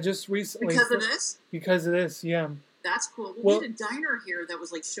 Yeah, just recently. Because of this? Because of this, yeah. That's cool. We had a diner here that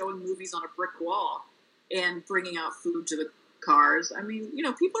was like showing movies on a brick wall and bringing out food to the cars. I mean,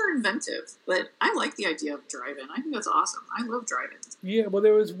 people are inventive, but I like the idea of drive-in. I think that's awesome. I love drive-ins. Yeah, well,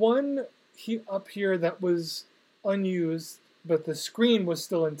 there was one up here that was unused, but the screen was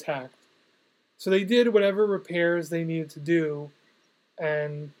still intact. So they did whatever repairs they needed to do,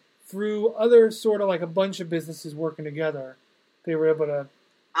 and through other sort of like a bunch of businesses working together, they were able to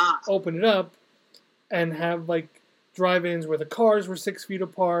open it up and have like drive-ins where the cars were 6 feet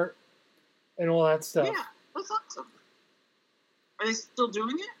apart and all that stuff. Yeah, that's awesome. Are they still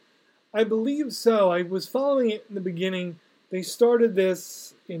doing it? I believe so. I was following it in the beginning. They started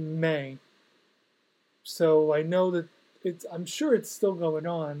this in May. So I know that I'm sure it's still going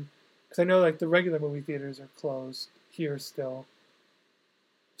on. Because I know like the regular movie theaters are closed here still.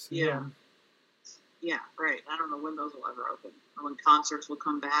 So, yeah. Yeah, right. I don't know when those will ever open. Or when concerts will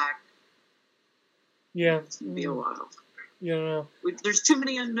come back. Yeah. It's going to be a while. Yeah, I don't know. There's too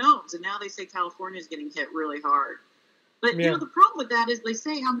many unknowns. And now they say California is getting hit really hard. But, the problem with that is they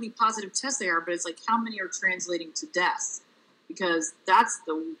say how many positive tests there are, but it's like how many are translating to deaths? Because a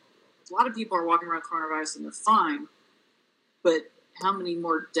lot of people are walking around coronavirus and they're fine. But how many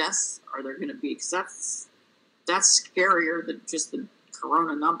more deaths are there going to be? Because that's scarier than just the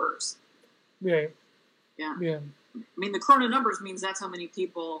corona numbers. Yeah. Yeah. Yeah. I mean, the corona numbers means that's how many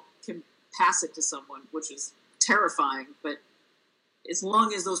people can pass it to someone, which is terrifying. But as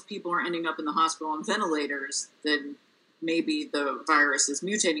long as those people are ending up in the hospital on ventilators, then maybe the virus is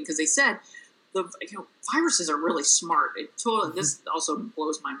mutating. Because they said viruses are really smart. This also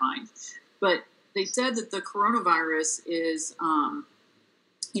blows my mind. But they said that the coronavirus is,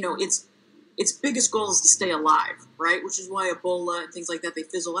 its biggest goal is to stay alive, right? Which is why Ebola and things like that, they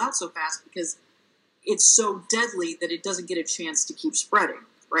fizzle out so fast because it's so deadly that it doesn't get a chance to keep spreading,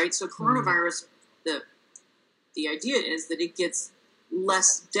 right? So coronavirus, the idea is that it gets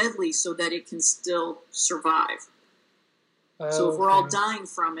less deadly so that it can still survive. So if we're all dying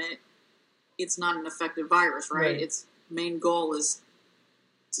from it, it's not an effective virus, right? Its main goal is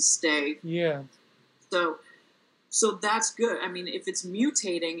to stay. Yeah. So that's good. I mean, if it's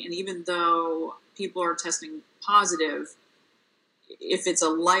mutating, and even though people are testing positive, if it's a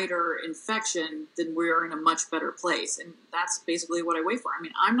lighter infection, then we're in a much better place. And that's basically what I wait for. I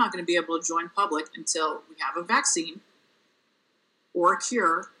mean, I'm not going to be able to join public until we have a vaccine or a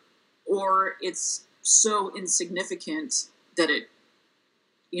cure, or it's so insignificant that it,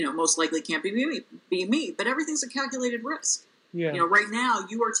 most likely can't be me. But everything's a calculated risk. Yeah. Right now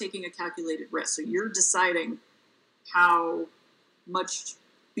you are taking a calculated risk. So you're deciding how much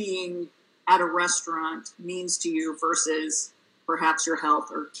being at a restaurant means to you versus perhaps your health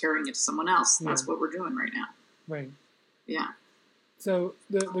or carrying it to someone else. That's what we're doing right now. Right. Yeah. So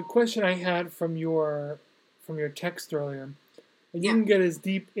the question I had from your text earlier, and you can get as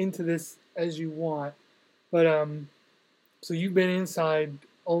deep into this as you want, but so you've been inside,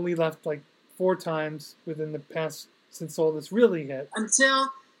 only left like 4 times within the past since all this really hit. Until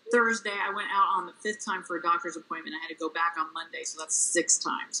Thursday, I went out on the 5th time for a doctor's appointment. I had to go back on Monday, so that's 6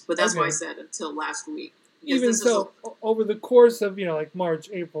 times. But that's why I said until last week. Even so, over the course of like March,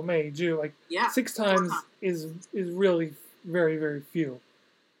 April, May, June, 6 times is really very, very few.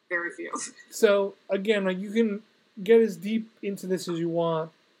 Very few. So again, you can get as deep into this as you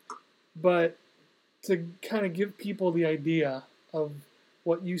want, but to kind of give people the idea of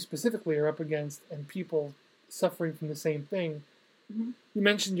what you specifically are up against and people suffering from the same thing. You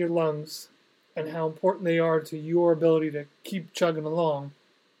mentioned your lungs and how important they are to your ability to keep chugging along.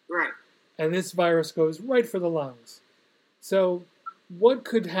 Right. And this virus goes right for the lungs. So what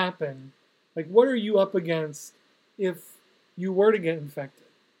could happen? What are you up against if you were to get infected?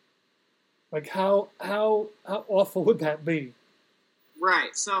 How awful would that be?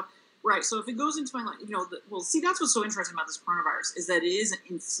 Right. So if it goes into my lung, that's what's so interesting about this coronavirus is that it is an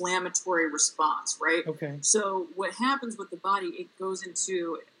inflammatory response, right? Okay. So what happens with the body, it goes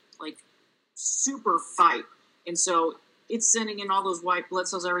into super fight, and so it's sending in all those white blood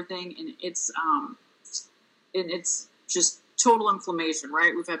cells, everything, and it's just total inflammation,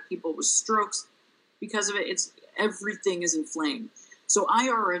 right? We've had people with strokes because of it. Everything is inflamed. So I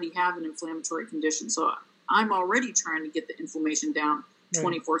already have an inflammatory condition, so I'm already trying to get the inflammation down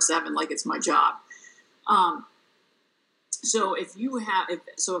 24/7, like it's my job. So if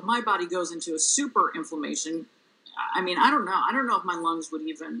my body goes into a super inflammation, I mean, I don't know if my lungs would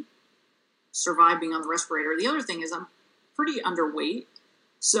even survive being on the respirator. The other thing is I'm pretty underweight,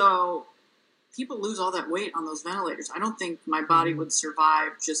 so people lose all that weight on those ventilators. I don't think my body would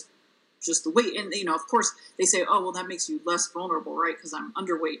survive just just the weight. And, of course, they say, oh, well, that makes you less vulnerable, right? Because I'm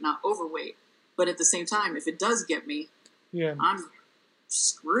underweight, not overweight. But at the same time, if it does get me, I'm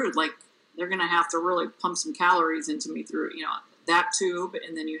screwed. Like, they're going to have to really pump some calories into me through, that tube.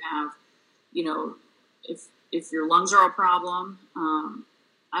 And then you have, if your lungs are a problem,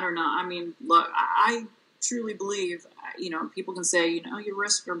 I don't know. I mean, look, I truly believe, people can say, your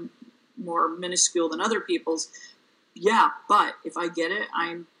risks are more minuscule than other people's. Yeah, but if I get it,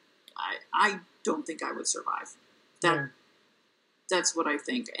 I don't think I would survive. That's what I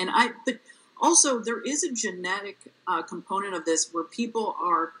think. But also there is a genetic component of this where people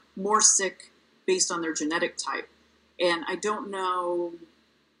are more sick based on their genetic type. And I don't know,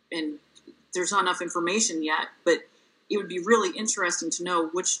 and there's not enough information yet, but it would be really interesting to know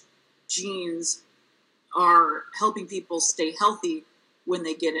which genes are helping people stay healthy when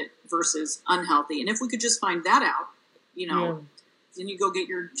they get it versus unhealthy. And if we could just find that out, then you go get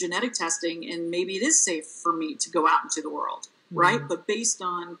your genetic testing and maybe it is safe for me to go out into the world, right? But based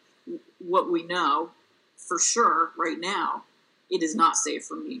on what we know for sure right now, it is not safe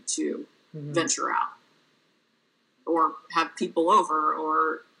for me to venture out or have people over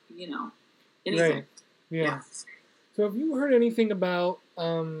or, anything. Right. Yeah. So have you heard anything about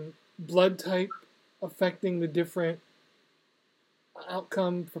blood type affecting the different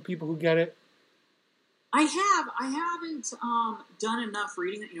outcome for people who get it? I haven't done enough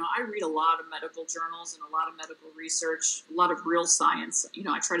reading. I read a lot of medical journals and a lot of medical research, a lot of real science.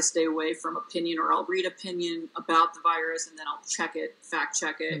 I try to stay away from opinion, or I'll read opinion about the virus and then I'll fact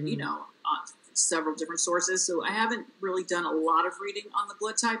check it, on several different sources. So I haven't really done a lot of reading on the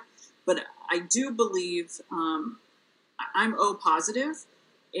blood type, but I do believe I'm O positive,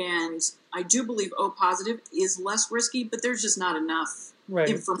 and I do believe O positive is less risky, but there's just not enough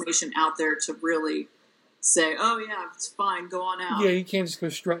information out there to really say, oh yeah, it's fine, go on out. Yeah, you can't just go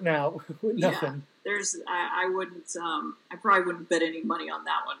strutting out with nothing. Yeah, I wouldn't, I probably wouldn't bet any money on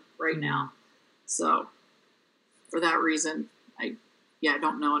that one right now. So for that reason, I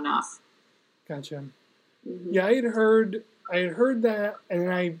don't know enough. Gotcha. Yeah, I had heard that,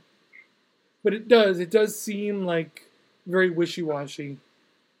 and but it does seem like very wishy-washy,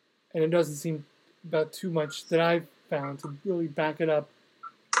 and it doesn't seem about too much that I've found to really back it up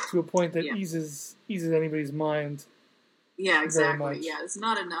to a point that eases anybody's mind. Yeah, exactly. Yeah, it's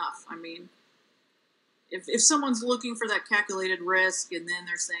not enough. I mean, if someone's looking for that calculated risk, and then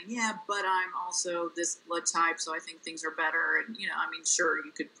they're saying, yeah, but I'm also this blood type, so I think things are better, and sure,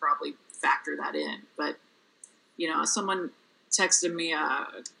 you could probably factor that in. But someone texted me, a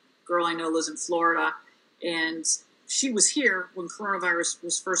girl I know lives in Florida, and she was here when coronavirus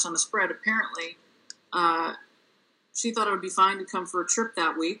was first on the spread. Apparently, she thought it would be fine to come for a trip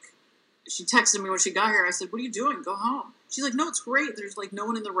that week. She texted me when she got here. I said, what are you doing? Go home. She's like, no, it's great. There's no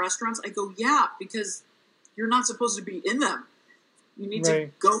one in the restaurants. I go, yeah, because you're not supposed to be in them. You need to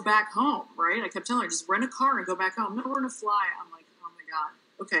go back home, right? I kept telling her, just rent a car and go back home. No, we're going to fly. I'm like, oh my God.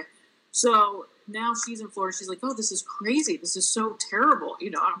 Okay. So now she's in Florida. She's like, oh, this is crazy. This is so terrible.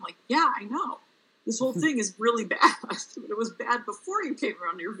 I'm like, yeah, I know. This whole thing is really bad. It was bad before you came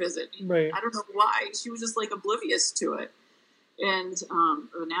around your visit. Right. I don't know why. She was just oblivious to it. And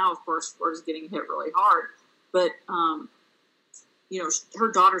now, of course, Florida's getting hit really hard. But,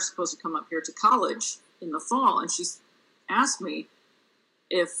 her daughter's supposed to come up here to college in the fall. And she asked me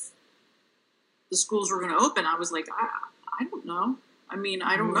if the schools were going to open. I was like, I don't know. I mean,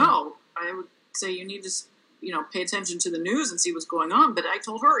 I don't know. I would say you need to pay attention to the news and see what's going on. But I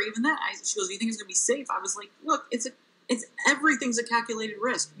told her even that. She goes, "Do you think it's going to be safe?" I was like, "Look, it's everything's a calculated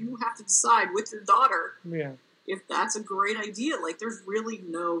risk. You have to decide with your daughter if that's a great idea. There's really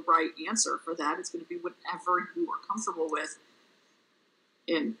no right answer for that. It's going to be whatever you are comfortable with.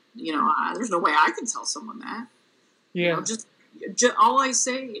 And there's no way I can tell someone that. Yeah, just all I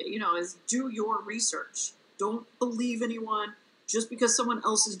say, is do your research. Don't believe anyone. Just because someone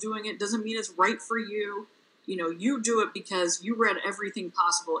else is doing it doesn't mean it's right for you. You do it because you read everything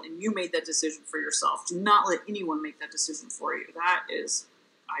possible and you made that decision for yourself. Do not let anyone make that decision for you. I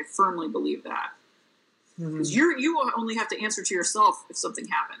firmly believe that. Because you only have to answer to yourself if something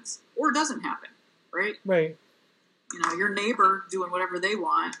happens or doesn't happen, right? Right. Your neighbor doing whatever they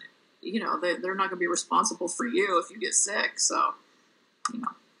want, they're not going to be responsible for you if you get sick. So,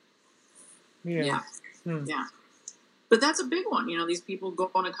 Yeah. But that's a big one. These people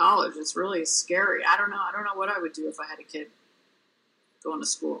going to college. It's really scary. I don't know what I would do if I had a kid going to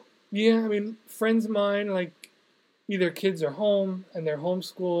school. Yeah, I mean, friends of mine, either kids are home and they're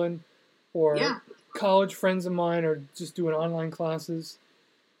homeschooling, or college friends of mine are just doing online classes,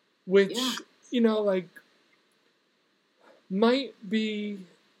 which, might be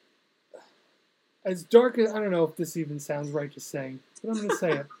as dark as, I don't know if this even sounds right to say, but I'm going to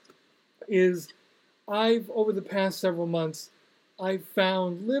say it, is over the past several months, I've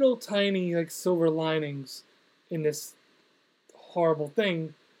found little tiny, like, silver linings in this horrible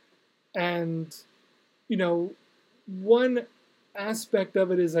thing. And, one aspect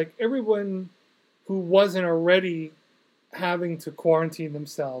of it is, like, everyone who wasn't already having to quarantine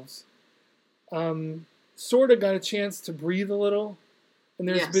themselves sort of got a chance to breathe a little. And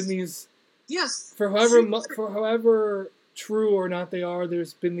there's been these... Yes. For however true or not they are,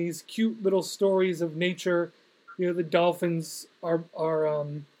 there's been these cute little stories of nature. The dolphins are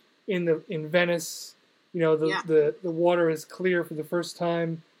in Venice. The water is clear for the first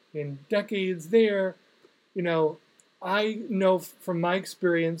time in decades there. I know from my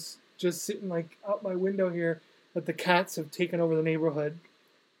experience, just sitting like out my window here, that the cats have taken over the neighborhood.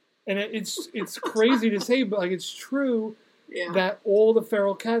 And it's crazy to say, but like it's true. Yeah. That all the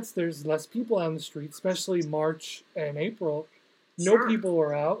feral cats, there's less people on the street, especially March and April. No people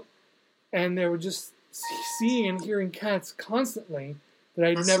were out, and they were just seeing and hearing cats constantly that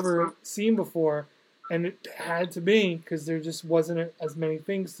I'd never seen before, and it had to be because there just wasn't as many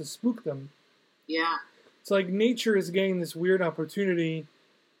things to spook them. Yeah. So like nature is getting this weird opportunity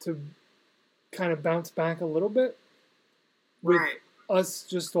to kind of bounce back a little bit, with us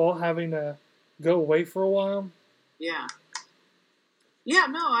just all having to go away for a while. Yeah. Yeah,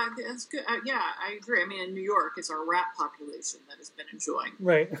 no, that's good. I agree. I mean, in New York, it's our rat population that has been enjoying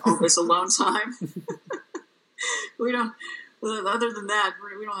all this alone time. We don't. Other than that,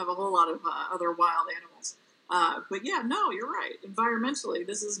 we don't have a whole lot of other wild animals. But yeah, no, you're right. Environmentally,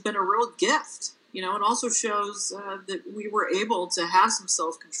 this has been a real gift. It also shows that we were able to have some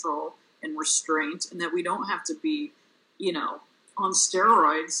self-control and restraint, and that we don't have to be, on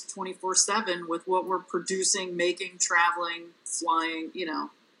steroids 24/7 with what we're producing, making, traveling, flying,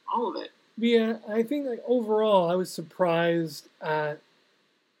 all of it. Yeah, I think like overall I was surprised at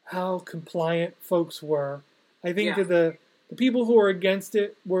how compliant folks were. I think that the people who were against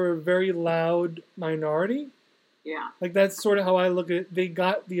it were a very loud minority. Yeah. Like that's sort of how I look at it. They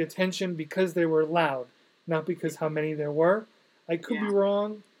got the attention because they were loud, not because how many there were. I could be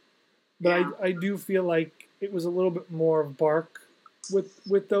wrong, but I do feel like it was a little bit more of bark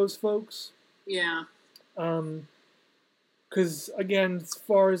with those folks. Yeah. Because again, as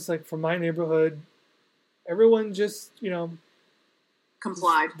far as like from my neighborhood, everyone just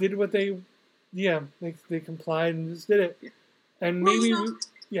complied. Did what they complied and just did it. Yeah. And maybe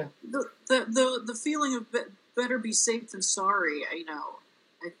the feeling of better be safe than sorry.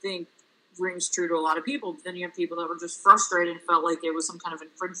 I think rings true to a lot of people. But then you have people that were just frustrated and felt like it was some kind of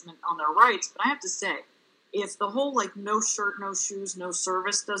infringement on their rights. But I have to say, if the whole like no shirt, no shoes, no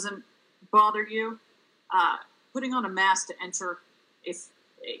service doesn't bother you, putting on a mask to enter, if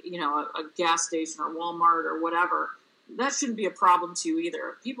a gas station or Walmart or whatever, that shouldn't be a problem to you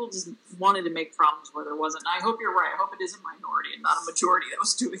either. People just wanted to make problems where there wasn't. And I hope you're right. I hope it is a minority and not a majority that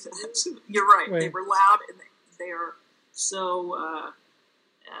was doing that. You're right. They were loud and they are so.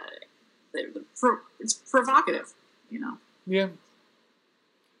 It's provocative, Yeah.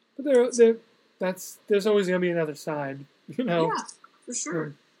 But there's always going to be another side, Yeah, for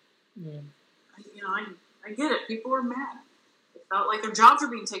sure. Yeah. I get it. People were mad. They felt like their jobs were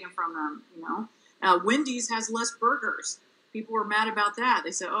being taken from them, Wendy's has less burgers. People were mad about that.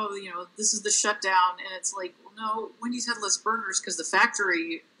 They said, this is the shutdown. And it's like, well, no, Wendy's had less burgers because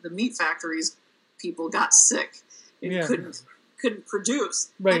the meat factories people got sick and couldn't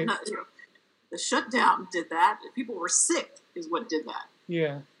produce. Right. The shutdown did that. People were sick is what did that.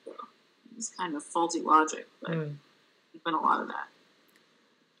 Yeah. So it's kind of faulty logic, but there's been a lot of that.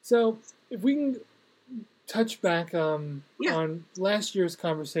 So if we can touch back on last year's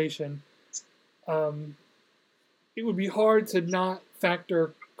conversation, it would be hard to not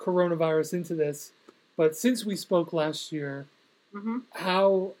factor coronavirus into this. But since we spoke last year,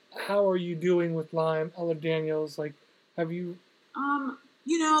 how are you doing with Lyme, Ehlers Danlos? Like, have you?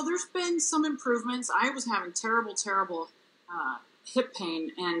 There's been some improvements. I was having terrible hip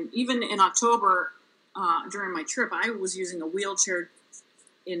pain, and even in October during my trip, I was using a wheelchair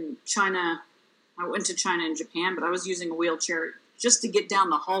in China. I went to China and Japan, but I was using a wheelchair just to get down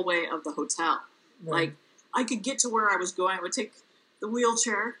the hallway of the hotel. Right. Like, I could get to where I was going. I would take the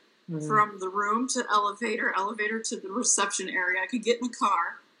wheelchair from the room to elevator to the reception area. I could get in the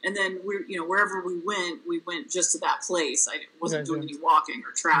car, and then wherever we went just to that place. I wasn't doing any walking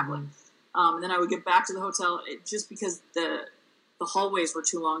or traveling. And then I would get back to the hotel just because the hallways were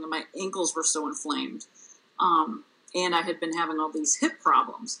too long and my ankles were so inflamed. And I had been having all these hip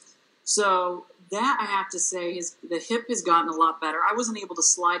problems. So that, I have to say, the hip has gotten a lot better. I wasn't able to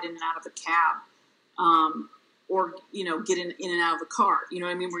slide in and out of a cab or get in and out of the car. You know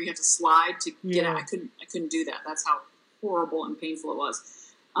what I mean? Where you have to slide to get out. I couldn't do that. That's how horrible and painful it was.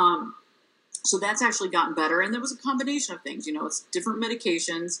 So that's actually gotten better, and there was a combination of things. It's different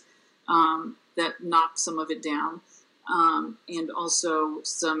medications that knock some of it down, and also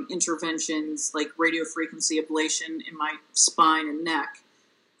some interventions like radiofrequency ablation in my spine and neck.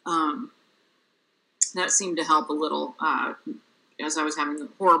 That seemed to help a little, as I was having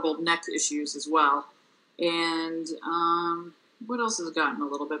horrible neck issues as well. And what else has gotten a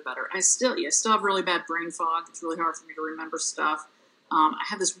little bit better? I still have really bad brain fog. It's really hard for me to remember stuff. I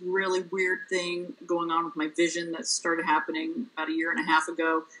have this really weird thing going on with my vision that started happening about a year and a half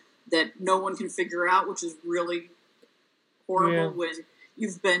ago that no one can figure out, which is really horrible when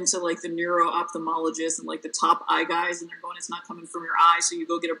you've been to like the neuro-ophthalmologist and like the top eye guys, and they're going, it's not coming from your eye, so you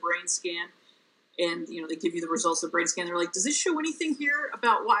go get a brain scan. And, they give you the results of the brain scan. They're like, does this show anything here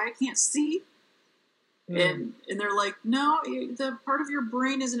about why I can't see? And they're like, no, the part of your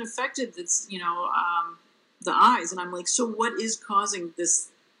brain isn't affected. That's, the eyes. And I'm like, so what is causing this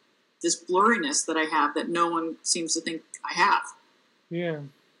blurriness that I have that no one seems to think I have? Yeah.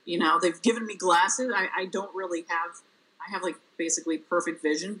 They've given me glasses. I don't really have, I have like basically perfect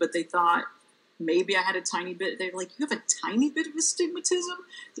vision, but they thought maybe I had a tiny bit. They're like, you have a tiny bit of astigmatism?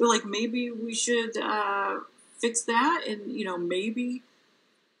 They're like, maybe we should fix that. And, maybe,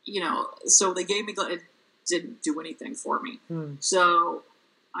 so they gave me, it didn't do anything for me. So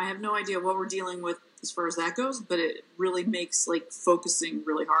I have no idea what we're dealing with as far as that goes, but it really makes like focusing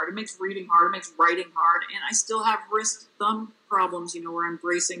really hard. It makes reading hard. It makes writing hard. And I still have wrist thumb problems, where I'm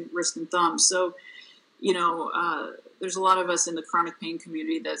bracing wrist and thumb. So, there's a lot of us in the chronic pain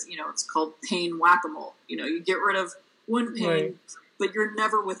community that's, it's called pain whack-a-mole. You get rid of one pain, but you're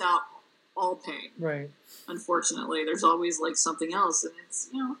never without all pain. Right. Unfortunately, there's always like something else. And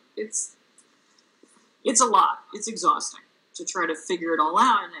it's a lot. It's exhausting to try to figure it all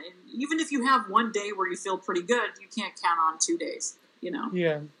out. And even if you have one day where you feel pretty good, you can't count on 2 days,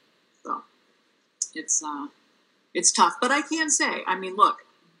 Yeah. So it's tough, but I can say, look,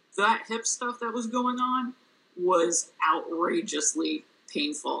 that hip stuff that was going on was outrageously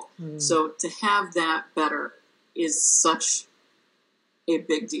painful. So to have that better is such a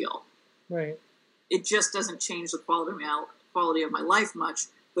big deal. Right. It just doesn't change the quality of my life much,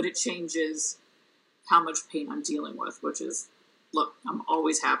 but it changes how much pain I'm dealing with, which is, look, I'm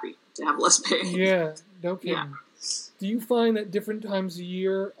always happy to have less pain. Yeah, no kidding. Yeah. Do you find that different times of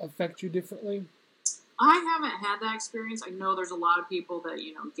year affect you differently? I haven't had that experience. I know there's a lot of people that,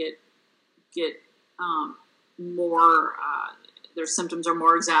 get more, their symptoms are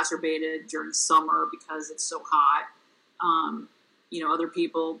more exacerbated during summer because it's so hot. Other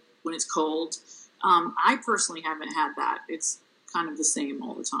people when it's cold. I personally haven't had that. It's kind of the same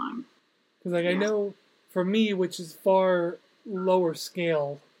all the time. Because I know for me, which is far lower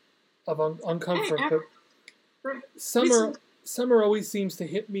scale of uncomfort, but summer always seems to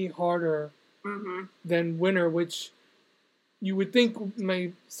hit me harder than winter, which you would think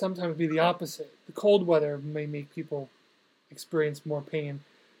may sometimes be the opposite. The cold weather may make people experience more pain.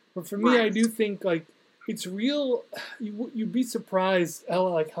 But for me, I do think, like, it's real. You'd be surprised, Ella,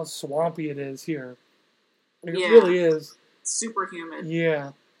 like, how swampy it is here. Like, it really is. Super humid.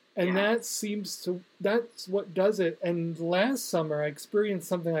 Yeah. And that's what does it. And last summer, I experienced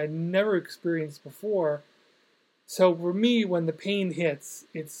something I'd never experienced before. So for me, when the pain hits,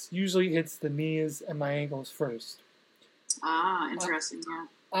 it usually hits the knees and my ankles first. Ah, interesting,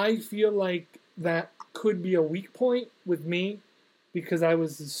 I feel like that could be a weak point with me because I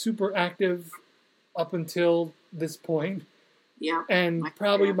was super active up until this point. Yeah. And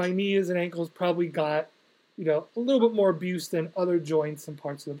probably my knees and ankles probably got, a little bit more abuse than other joints and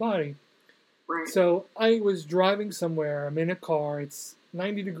parts of the body. Right. So I was driving somewhere. I'm in a car. It's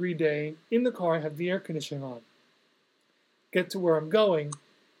 90-degree day. In the car, I have the air conditioning on. Get to where I'm going,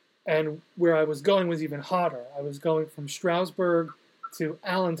 and where I was going was even hotter. I was going from Stroudsburg to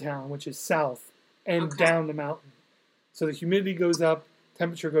Allentown, which is south, and down the mountain. So the humidity goes up,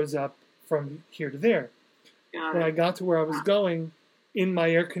 temperature goes up from here to there. When I got to where I was going, in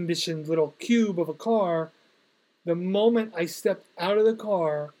my air-conditioned little cube of a car, the moment I stepped out of the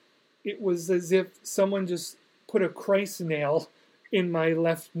car, it was as if someone just put a Christ nail in my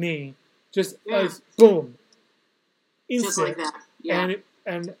left knee. Just as boom. Instant. Just like that. Yeah.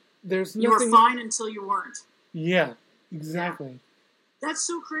 And there's nothing. You were fine until you weren't. Yeah, exactly. That's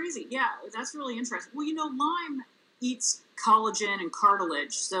so crazy. Yeah, that's really interesting. Well, Lyme eats collagen and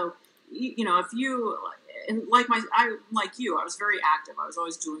cartilage. So, if you, and like you, I was very active. I was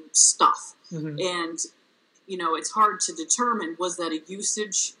always doing stuff. And, it's hard to determine, was that a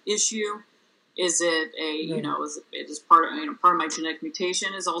usage issue? Is it is part of my genetic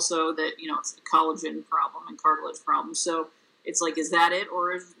mutation is also that, it's a collagen problem and cartilage problem. So it's like, is that it?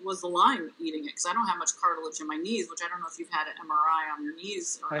 Or was the Lyme eating it? Because I don't have much cartilage in my knees, which I don't know if you've had an MRI on your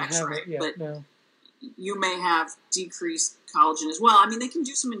knees or x-ray, but no. You may have decreased collagen as well. I mean, they can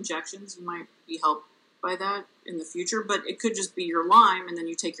do some injections. You might be helped by that in the future, but it could just be your Lyme, and then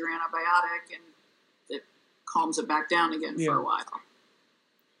you take your antibiotic and it calms it back down again for a while.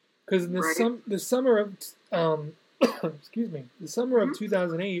 Because the summer of the summer of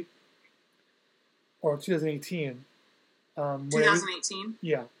 2008 or 2018. 2018.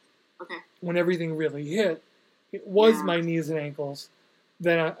 Yeah. Okay. When everything really hit, it was my knees and ankles.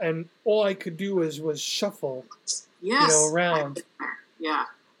 And all I could do was shuffle, around. Yeah.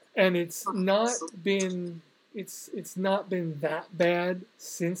 And it's not been that bad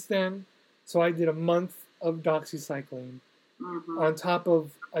since then. So I did a month of doxycycline on top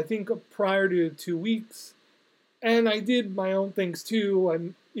of, I think, prior to 2 weeks. And I did my own things too. I,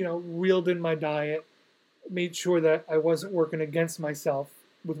 reeled in my diet, made sure that I wasn't working against myself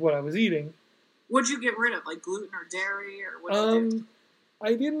with what I was eating. What'd you get rid of, like gluten or dairy, or what did you do?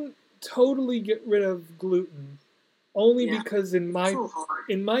 I didn't totally get rid of gluten, only because in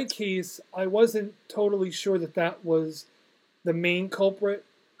my case, I wasn't totally sure that was the main culprit.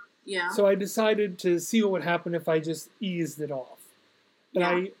 Yeah. So I decided to see what would happen if I just eased it off. And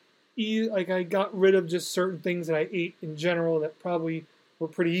I got rid of just certain things that I ate in general that probably were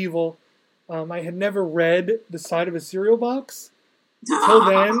pretty evil. I had never read the side of a cereal box until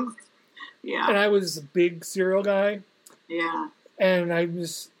then. Yeah. And I was a big cereal guy. Yeah. And I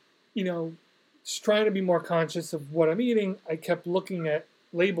was, just trying to be more conscious of what I'm eating. I kept looking at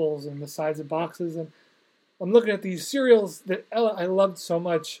labels and the sides of boxes, and I'm looking at these cereals that I loved so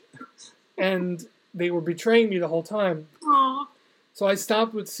much, and they were betraying me the whole time. Aww. So I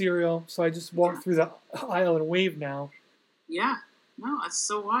stopped with cereal, so I just walk through the aisle and wave now. Yeah. No, that's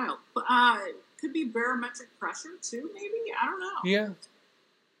so wild. Could be barometric pressure, too, maybe? I don't know. Yeah.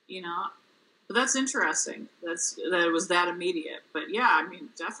 But that's interesting. That it was that immediate. But yeah, I mean,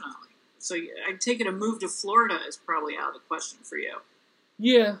 definitely. So I take it a move to Florida is probably out of the question for you.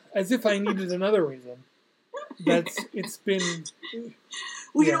 Yeah, as if I needed another reason. It's been...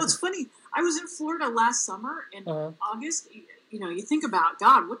 Well, it's funny. I was in Florida last summer in August. You think about,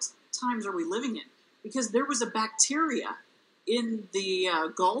 God, what times are we living in? Because there was a bacteria in the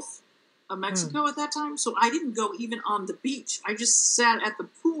Gulf of Mexico at that time, so I didn't go even on the beach. I just sat at the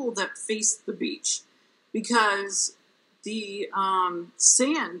pool that faced the beach because the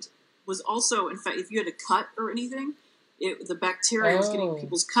sand was also, in fact, if you had a cut or anything, the bacteria was getting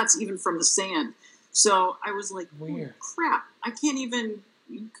people's cuts even from the sand. So I was like, oh, crap, I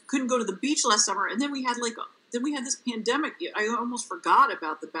couldn't go to the beach last summer. And then we had this pandemic. I almost forgot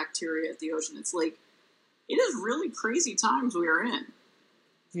about the bacteria at the ocean. It's like, it is really crazy times we are in.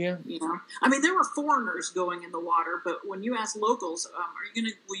 Yeah. I mean, there were foreigners going in the water, but when you ask locals,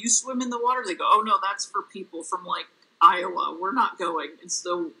 will you swim in the water? They go, oh no, that's for people from like Iowa. We're not going. And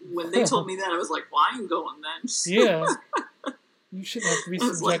so when they told me that, I was like, well, I ain't going then. Yeah. You shouldn't have to be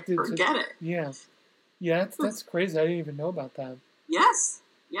subjected to... Forget it. Yeah. Yeah, that's crazy. I didn't even know about that. Yes.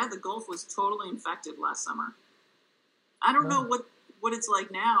 Yeah, the Gulf was totally infected last summer. I don't know what it's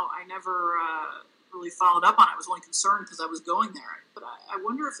like now. I never really followed up on it. I was only concerned because I was going there. But I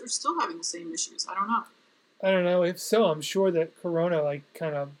wonder if they're still having the same issues. I don't know. I don't know. If so, I'm sure that Corona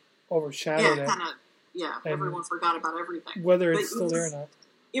kind of overshadowed it. Everyone forgot about everything. Whether it's still there or not.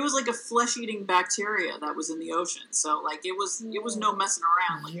 It was like a flesh-eating bacteria that was in the ocean. So, it was no messing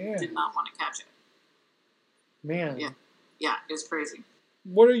around. You did not want to catch it. Man. Yeah, it was crazy.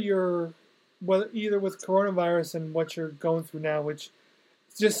 What are either with coronavirus and what you're going through now, which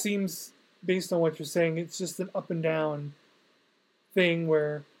just seems, based on what you're saying, it's just an up and down thing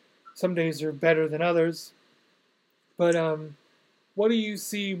where some days are better than others. But what do you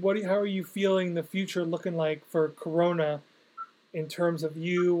see? How are you feeling the future looking like for Corona in terms of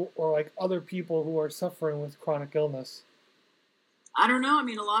you or like other people who are suffering with chronic illness? I don't know. I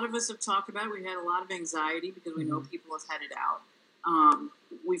mean, a lot of us have talked about it. We've had a lot of anxiety because we know people have headed out.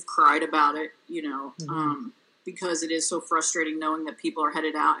 We've cried about it, because it is so frustrating knowing that people are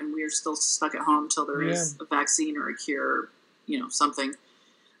headed out and we are still stuck at home till there is a vaccine or a cure, something.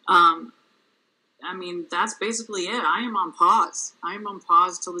 I mean, that's basically it. I am on pause. I am on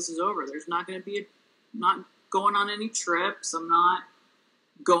pause till this is over. There's not going to be not going on any trips. I'm not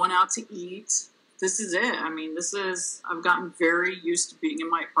going out to eat. This is it. I mean, I've gotten very used to being in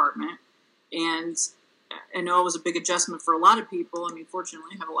my apartment, and I know it was a big adjustment for a lot of people. I mean,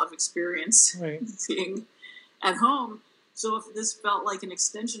 fortunately, I have a lot of experience being at home. So if this felt like an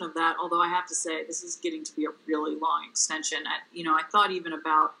extension of that, although I have to say this is getting to be a really long extension. I thought even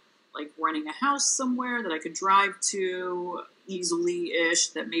about like renting a house somewhere that I could drive to easily-ish,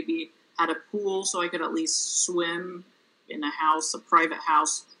 that maybe had a pool so I could at least swim in a private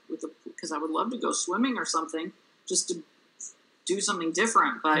house because I would love to go swimming or something, just to do something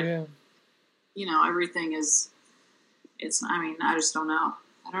different. But everything is. I just don't know.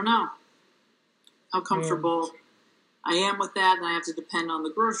 I don't know how comfortable I am with that, and I have to depend on the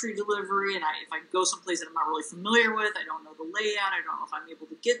grocery delivery. And if I go someplace that I'm not really familiar with, I don't know the layout. I don't know if I'm able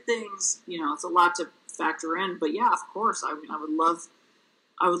to get things. It's a lot to factor in. But yeah, of course, I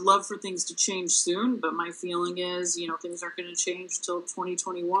would love for things to change soon. But my feeling is, things aren't going to change till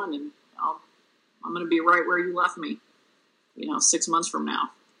 2021, and I'm going to be right where you left me. 6 months from now.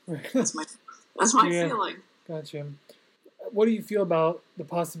 That's my feeling. Gotcha. What do you feel about the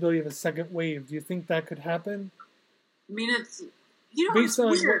possibility of a second wave? Do you think that could happen? I mean, it's based on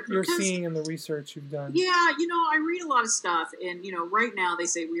what you're because, seeing in the research you've done. Yeah, I read a lot of stuff, and right now they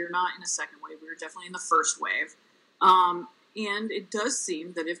say we are not in a second wave. We are definitely in the first wave, and it does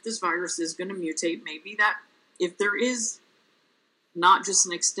seem that if this virus is going to mutate, maybe that if there is not just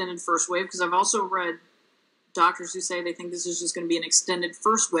an extended first wave, because I've also read doctors who say they think this is just going to be an extended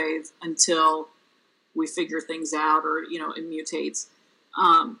first wave until we figure things out, or it mutates.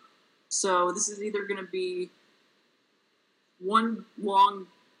 So this is either going to be one long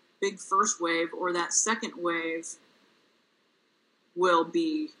big first wave, or that second wave will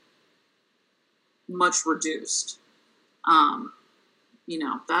be much reduced.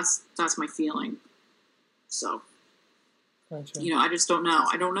 That's my feeling. So, gotcha. I just don't know.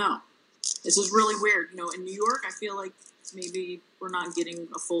 I don't know. This is really weird. In New York, I feel like maybe we're not getting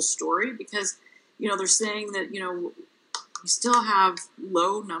a full story because, they're saying that, we still have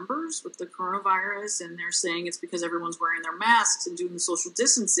low numbers with the coronavirus, and they're saying it's because everyone's wearing their masks and doing the social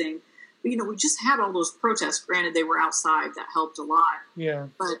distancing. But, we just had all those protests. Granted, they were outside. That helped a lot. Yeah.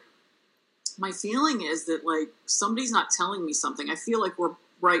 But my feeling is that, like, somebody's not telling me something. I feel like we're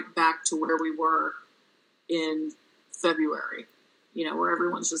right back to where we were in February, where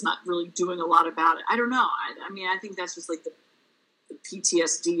everyone's just not really doing a lot about it. I don't know. I think that's just, like, the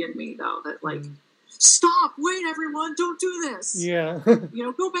PTSD in me, though, that, like, stop, wait, everyone, don't do this. Yeah.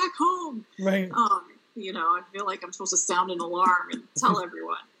 Go back home. Right. I feel like I'm supposed to sound an alarm and tell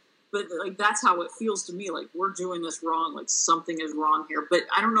everyone. But, like, that's how it feels to me. Like, we're doing this wrong. Like, something is wrong here. But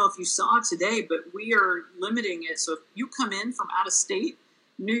I don't know if you saw today, but we are limiting it. So if you come in from out of state,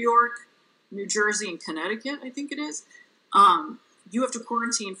 New York, New Jersey, and Connecticut, I think it is, you have to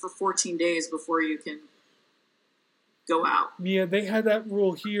quarantine for 14 days before you can go out. Yeah, they had that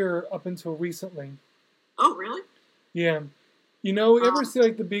rule here up until recently. Oh, really? Yeah. Ever see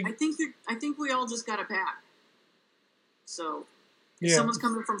like the big? I think we all just got it back. So if yeah. someone's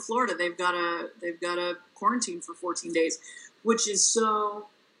coming from Florida, they've got to quarantine for 14 days, which is so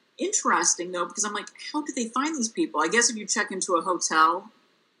interesting though, because I'm like, how do they find these people? I guess if you check into a hotel,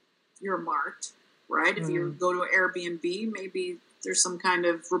 you're marked, right? If you go to an Airbnb, maybe there's some kind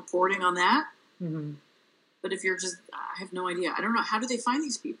of reporting on that. Mm-hmm. But if you're just, I have no idea. I don't know. How do they find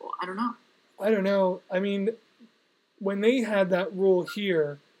these people? I don't know. I don't know. I mean, when they had that rule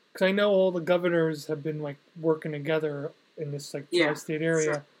here, because I know all the governors have been like working together in this like tri-state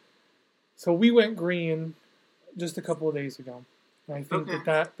area. Sure. So we went green just a couple of days ago. And I think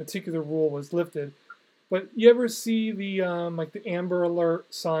that particular rule was lifted. But you ever see the like the Amber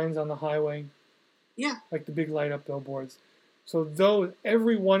Alert signs on the highway? Yeah. Like the big light up billboards. So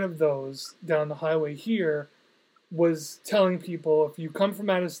every one of those down the highway here was telling people, if you come from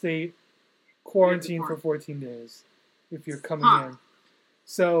out of state, quarantine for 14 days if you're coming in.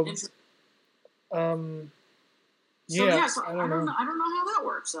 So, so I don't know. I don't know how that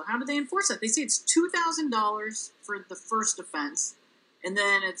works. So how do they enforce that? They say it's $2,000 for the first offense, and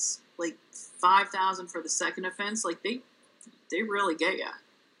then it's like $5,000 for the second offense. Like they really get you.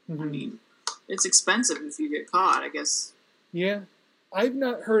 Mm-hmm. I mean, it's expensive if you get caught, I guess. Yeah, I've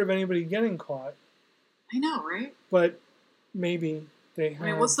not heard of anybody getting caught. I know, right? But maybe they have.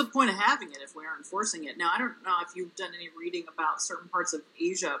 I mean, what's the point of having it if we aren't enforcing it? Now, I don't know if you've done any reading about certain parts of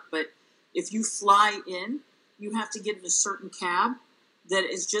Asia, but if you fly in, you have to get in a certain cab that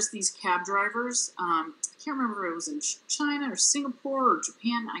is just these cab drivers. I can't remember if it was in China or Singapore or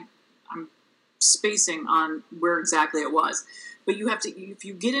Japan. I'm spacing on where exactly it was. But you have to, if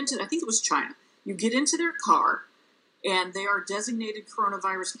you get into, I think it was China, you get into their car, and they are designated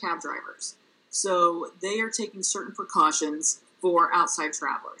coronavirus cab drivers. So they are taking certain precautions for outside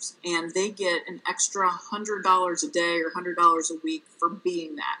travelers. And they get an extra $100 a day or $100 a week for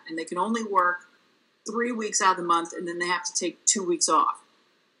being that. And they can only work 3 weeks out of the month, and then they have to take 2 weeks off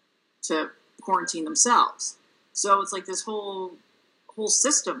to quarantine themselves. So it's like this whole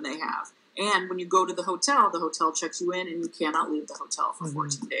system they have. And when you go to the hotel checks you in, and you cannot leave the hotel for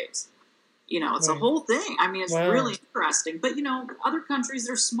 14 days. It's a whole thing. I mean, it's really interesting. But other countries,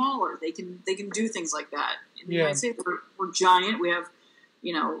 they're smaller. They can do things like that. In the United States, we're giant. We have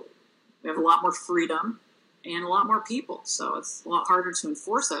a lot more freedom and a lot more people. So it's a lot harder to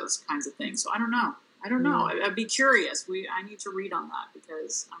enforce those kinds of things. So I don't know. I'd be curious. I need to read on that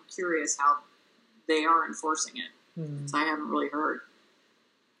because I'm curious how they are enforcing it. So I haven't really heard.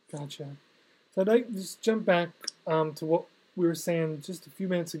 Gotcha. So I'd like to just jump back to what we were saying just a few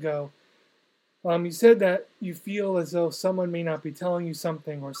minutes ago. You said that you feel as though someone may not be telling you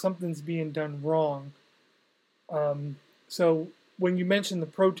something or something's being done wrong. So when you mentioned the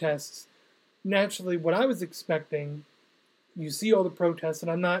protests, naturally what I was expecting, you see all the protests,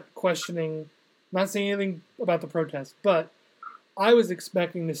 and I'm not saying anything about the protests, but I was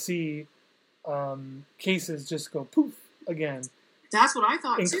expecting to see cases just go poof again. That's what I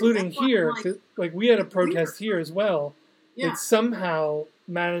thought, including too. Here, like we had a protest here as well. Yeah. It somehow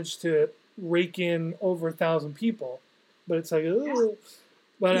managed to rake in over 1,000 people, but it's like, oh,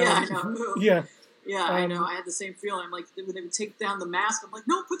 but yeah, I know. I had the same feeling. I'm like, when they would take down the mask, I'm like,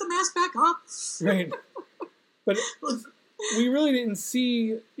 no, put the mask back up. Right, but we really didn't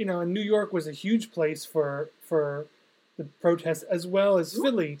see. And New York was a huge place for the protests, as well as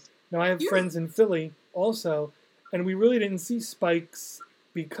Philly. Now I have friends in Philly also. And we really didn't see spikes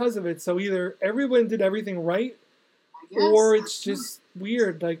because of it. So either everyone did everything right, or it's just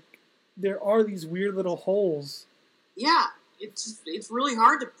weird. Like, there are these weird little holes. Yeah, it's really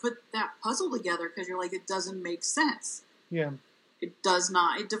hard to put that puzzle together because you're like, it doesn't make sense. Yeah. It does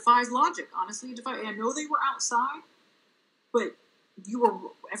not. It defies logic, honestly. I know they were outside, but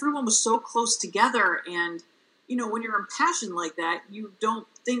everyone was so close together. And, when you're impassioned like that, you don't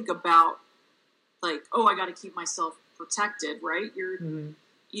think about, like, oh, I got to keep myself protected, right? You're,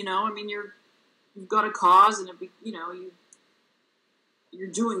 you've got a cause, and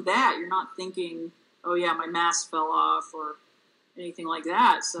you're doing that. You're not thinking, oh yeah, my mask fell off or anything like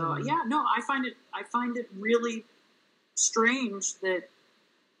that. So I find it really strange that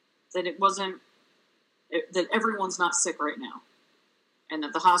it wasn't that everyone's not sick right now, and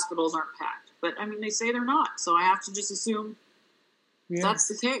that the hospitals aren't packed. But I mean, they say they're not, so I have to just assume that's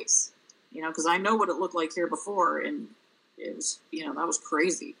the case. Because I know what it looked like here before, and it was, that was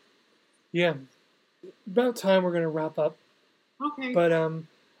crazy. Yeah. About time we're going to wrap up. Okay. But I'm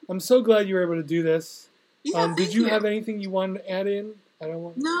so glad you were able to do this. Yeah, did you have anything you wanted to add in? No,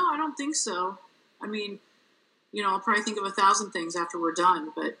 I don't think so. I mean, I'll probably think of 1,000 things after we're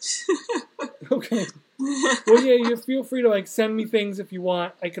done, but... Okay. Well, yeah, you feel free to, send me things if you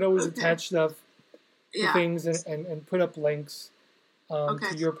want. I could always attach stuff to things and put up links.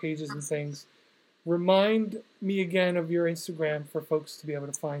 To your pages and things. Remind me again of your Instagram for folks to be able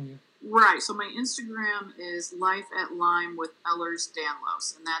to find you. Right. So my Instagram is Life at Lyme with Ehlers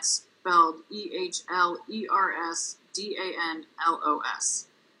Danlos, and that's spelled EHLERSDANLOS.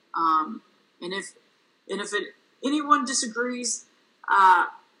 And if anyone disagrees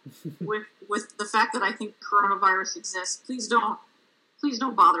with the fact that I think coronavirus exists, please don't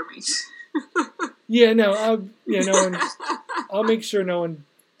bother me. Yeah, no, I'll make sure no one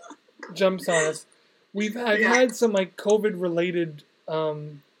jumps on us. I've had some COVID related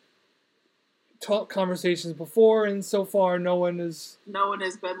talk conversations before, and so far no one has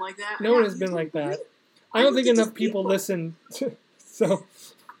been like that. No one has been like that. I don't think enough people listen. So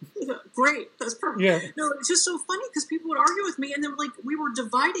great, that's perfect. Yeah. No, it's just so funny because people would argue with me, and then we were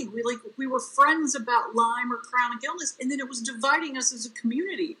dividing. We were friends about Lyme or chronic illness, and then it was dividing us as a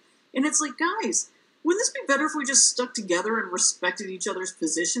community. And it's like, guys, wouldn't this be better if we just stuck together and respected each other's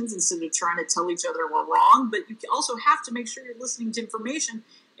positions instead of trying to tell each other we're wrong? But you also have to make sure you're listening to information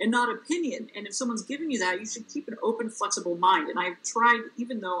and not opinion. And if someone's giving you that, you should keep an open, flexible mind. And I've tried,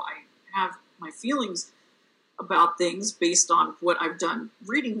 even though I have my feelings about things based on what I've done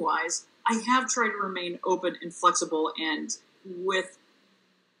reading-wise, I have tried to remain open and flexible and with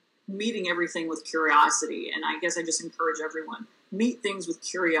meeting everything with curiosity. And I guess I just encourage everyone, meet things with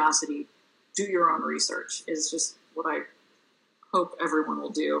curiosity. Do your own research is just what I hope everyone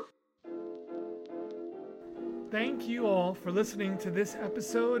will do. Thank you all for listening to this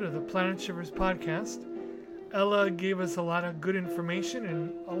episode of the Planet Shivers podcast. Ella gave us a lot of good information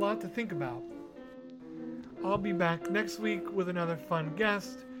and a lot to think about. I'll be back next week with another fun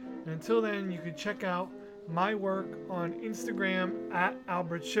guest. And until then, you can check out my work on Instagram at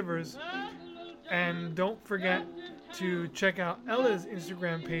Albert Shivers. And don't forget to check out Ella's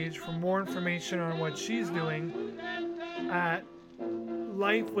Instagram page for more information on what she's doing at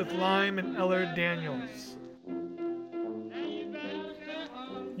Life with Lyme and Eller Daniels.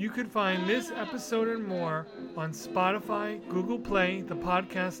 You can find this episode and more on Spotify, Google Play, the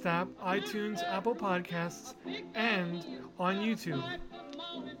podcast app, iTunes, Apple Podcasts, and on YouTube.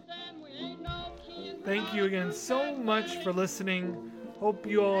 Thank you again so much for listening. Hope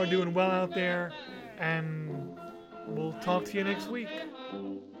you all are doing well out there, and we'll talk to you next week.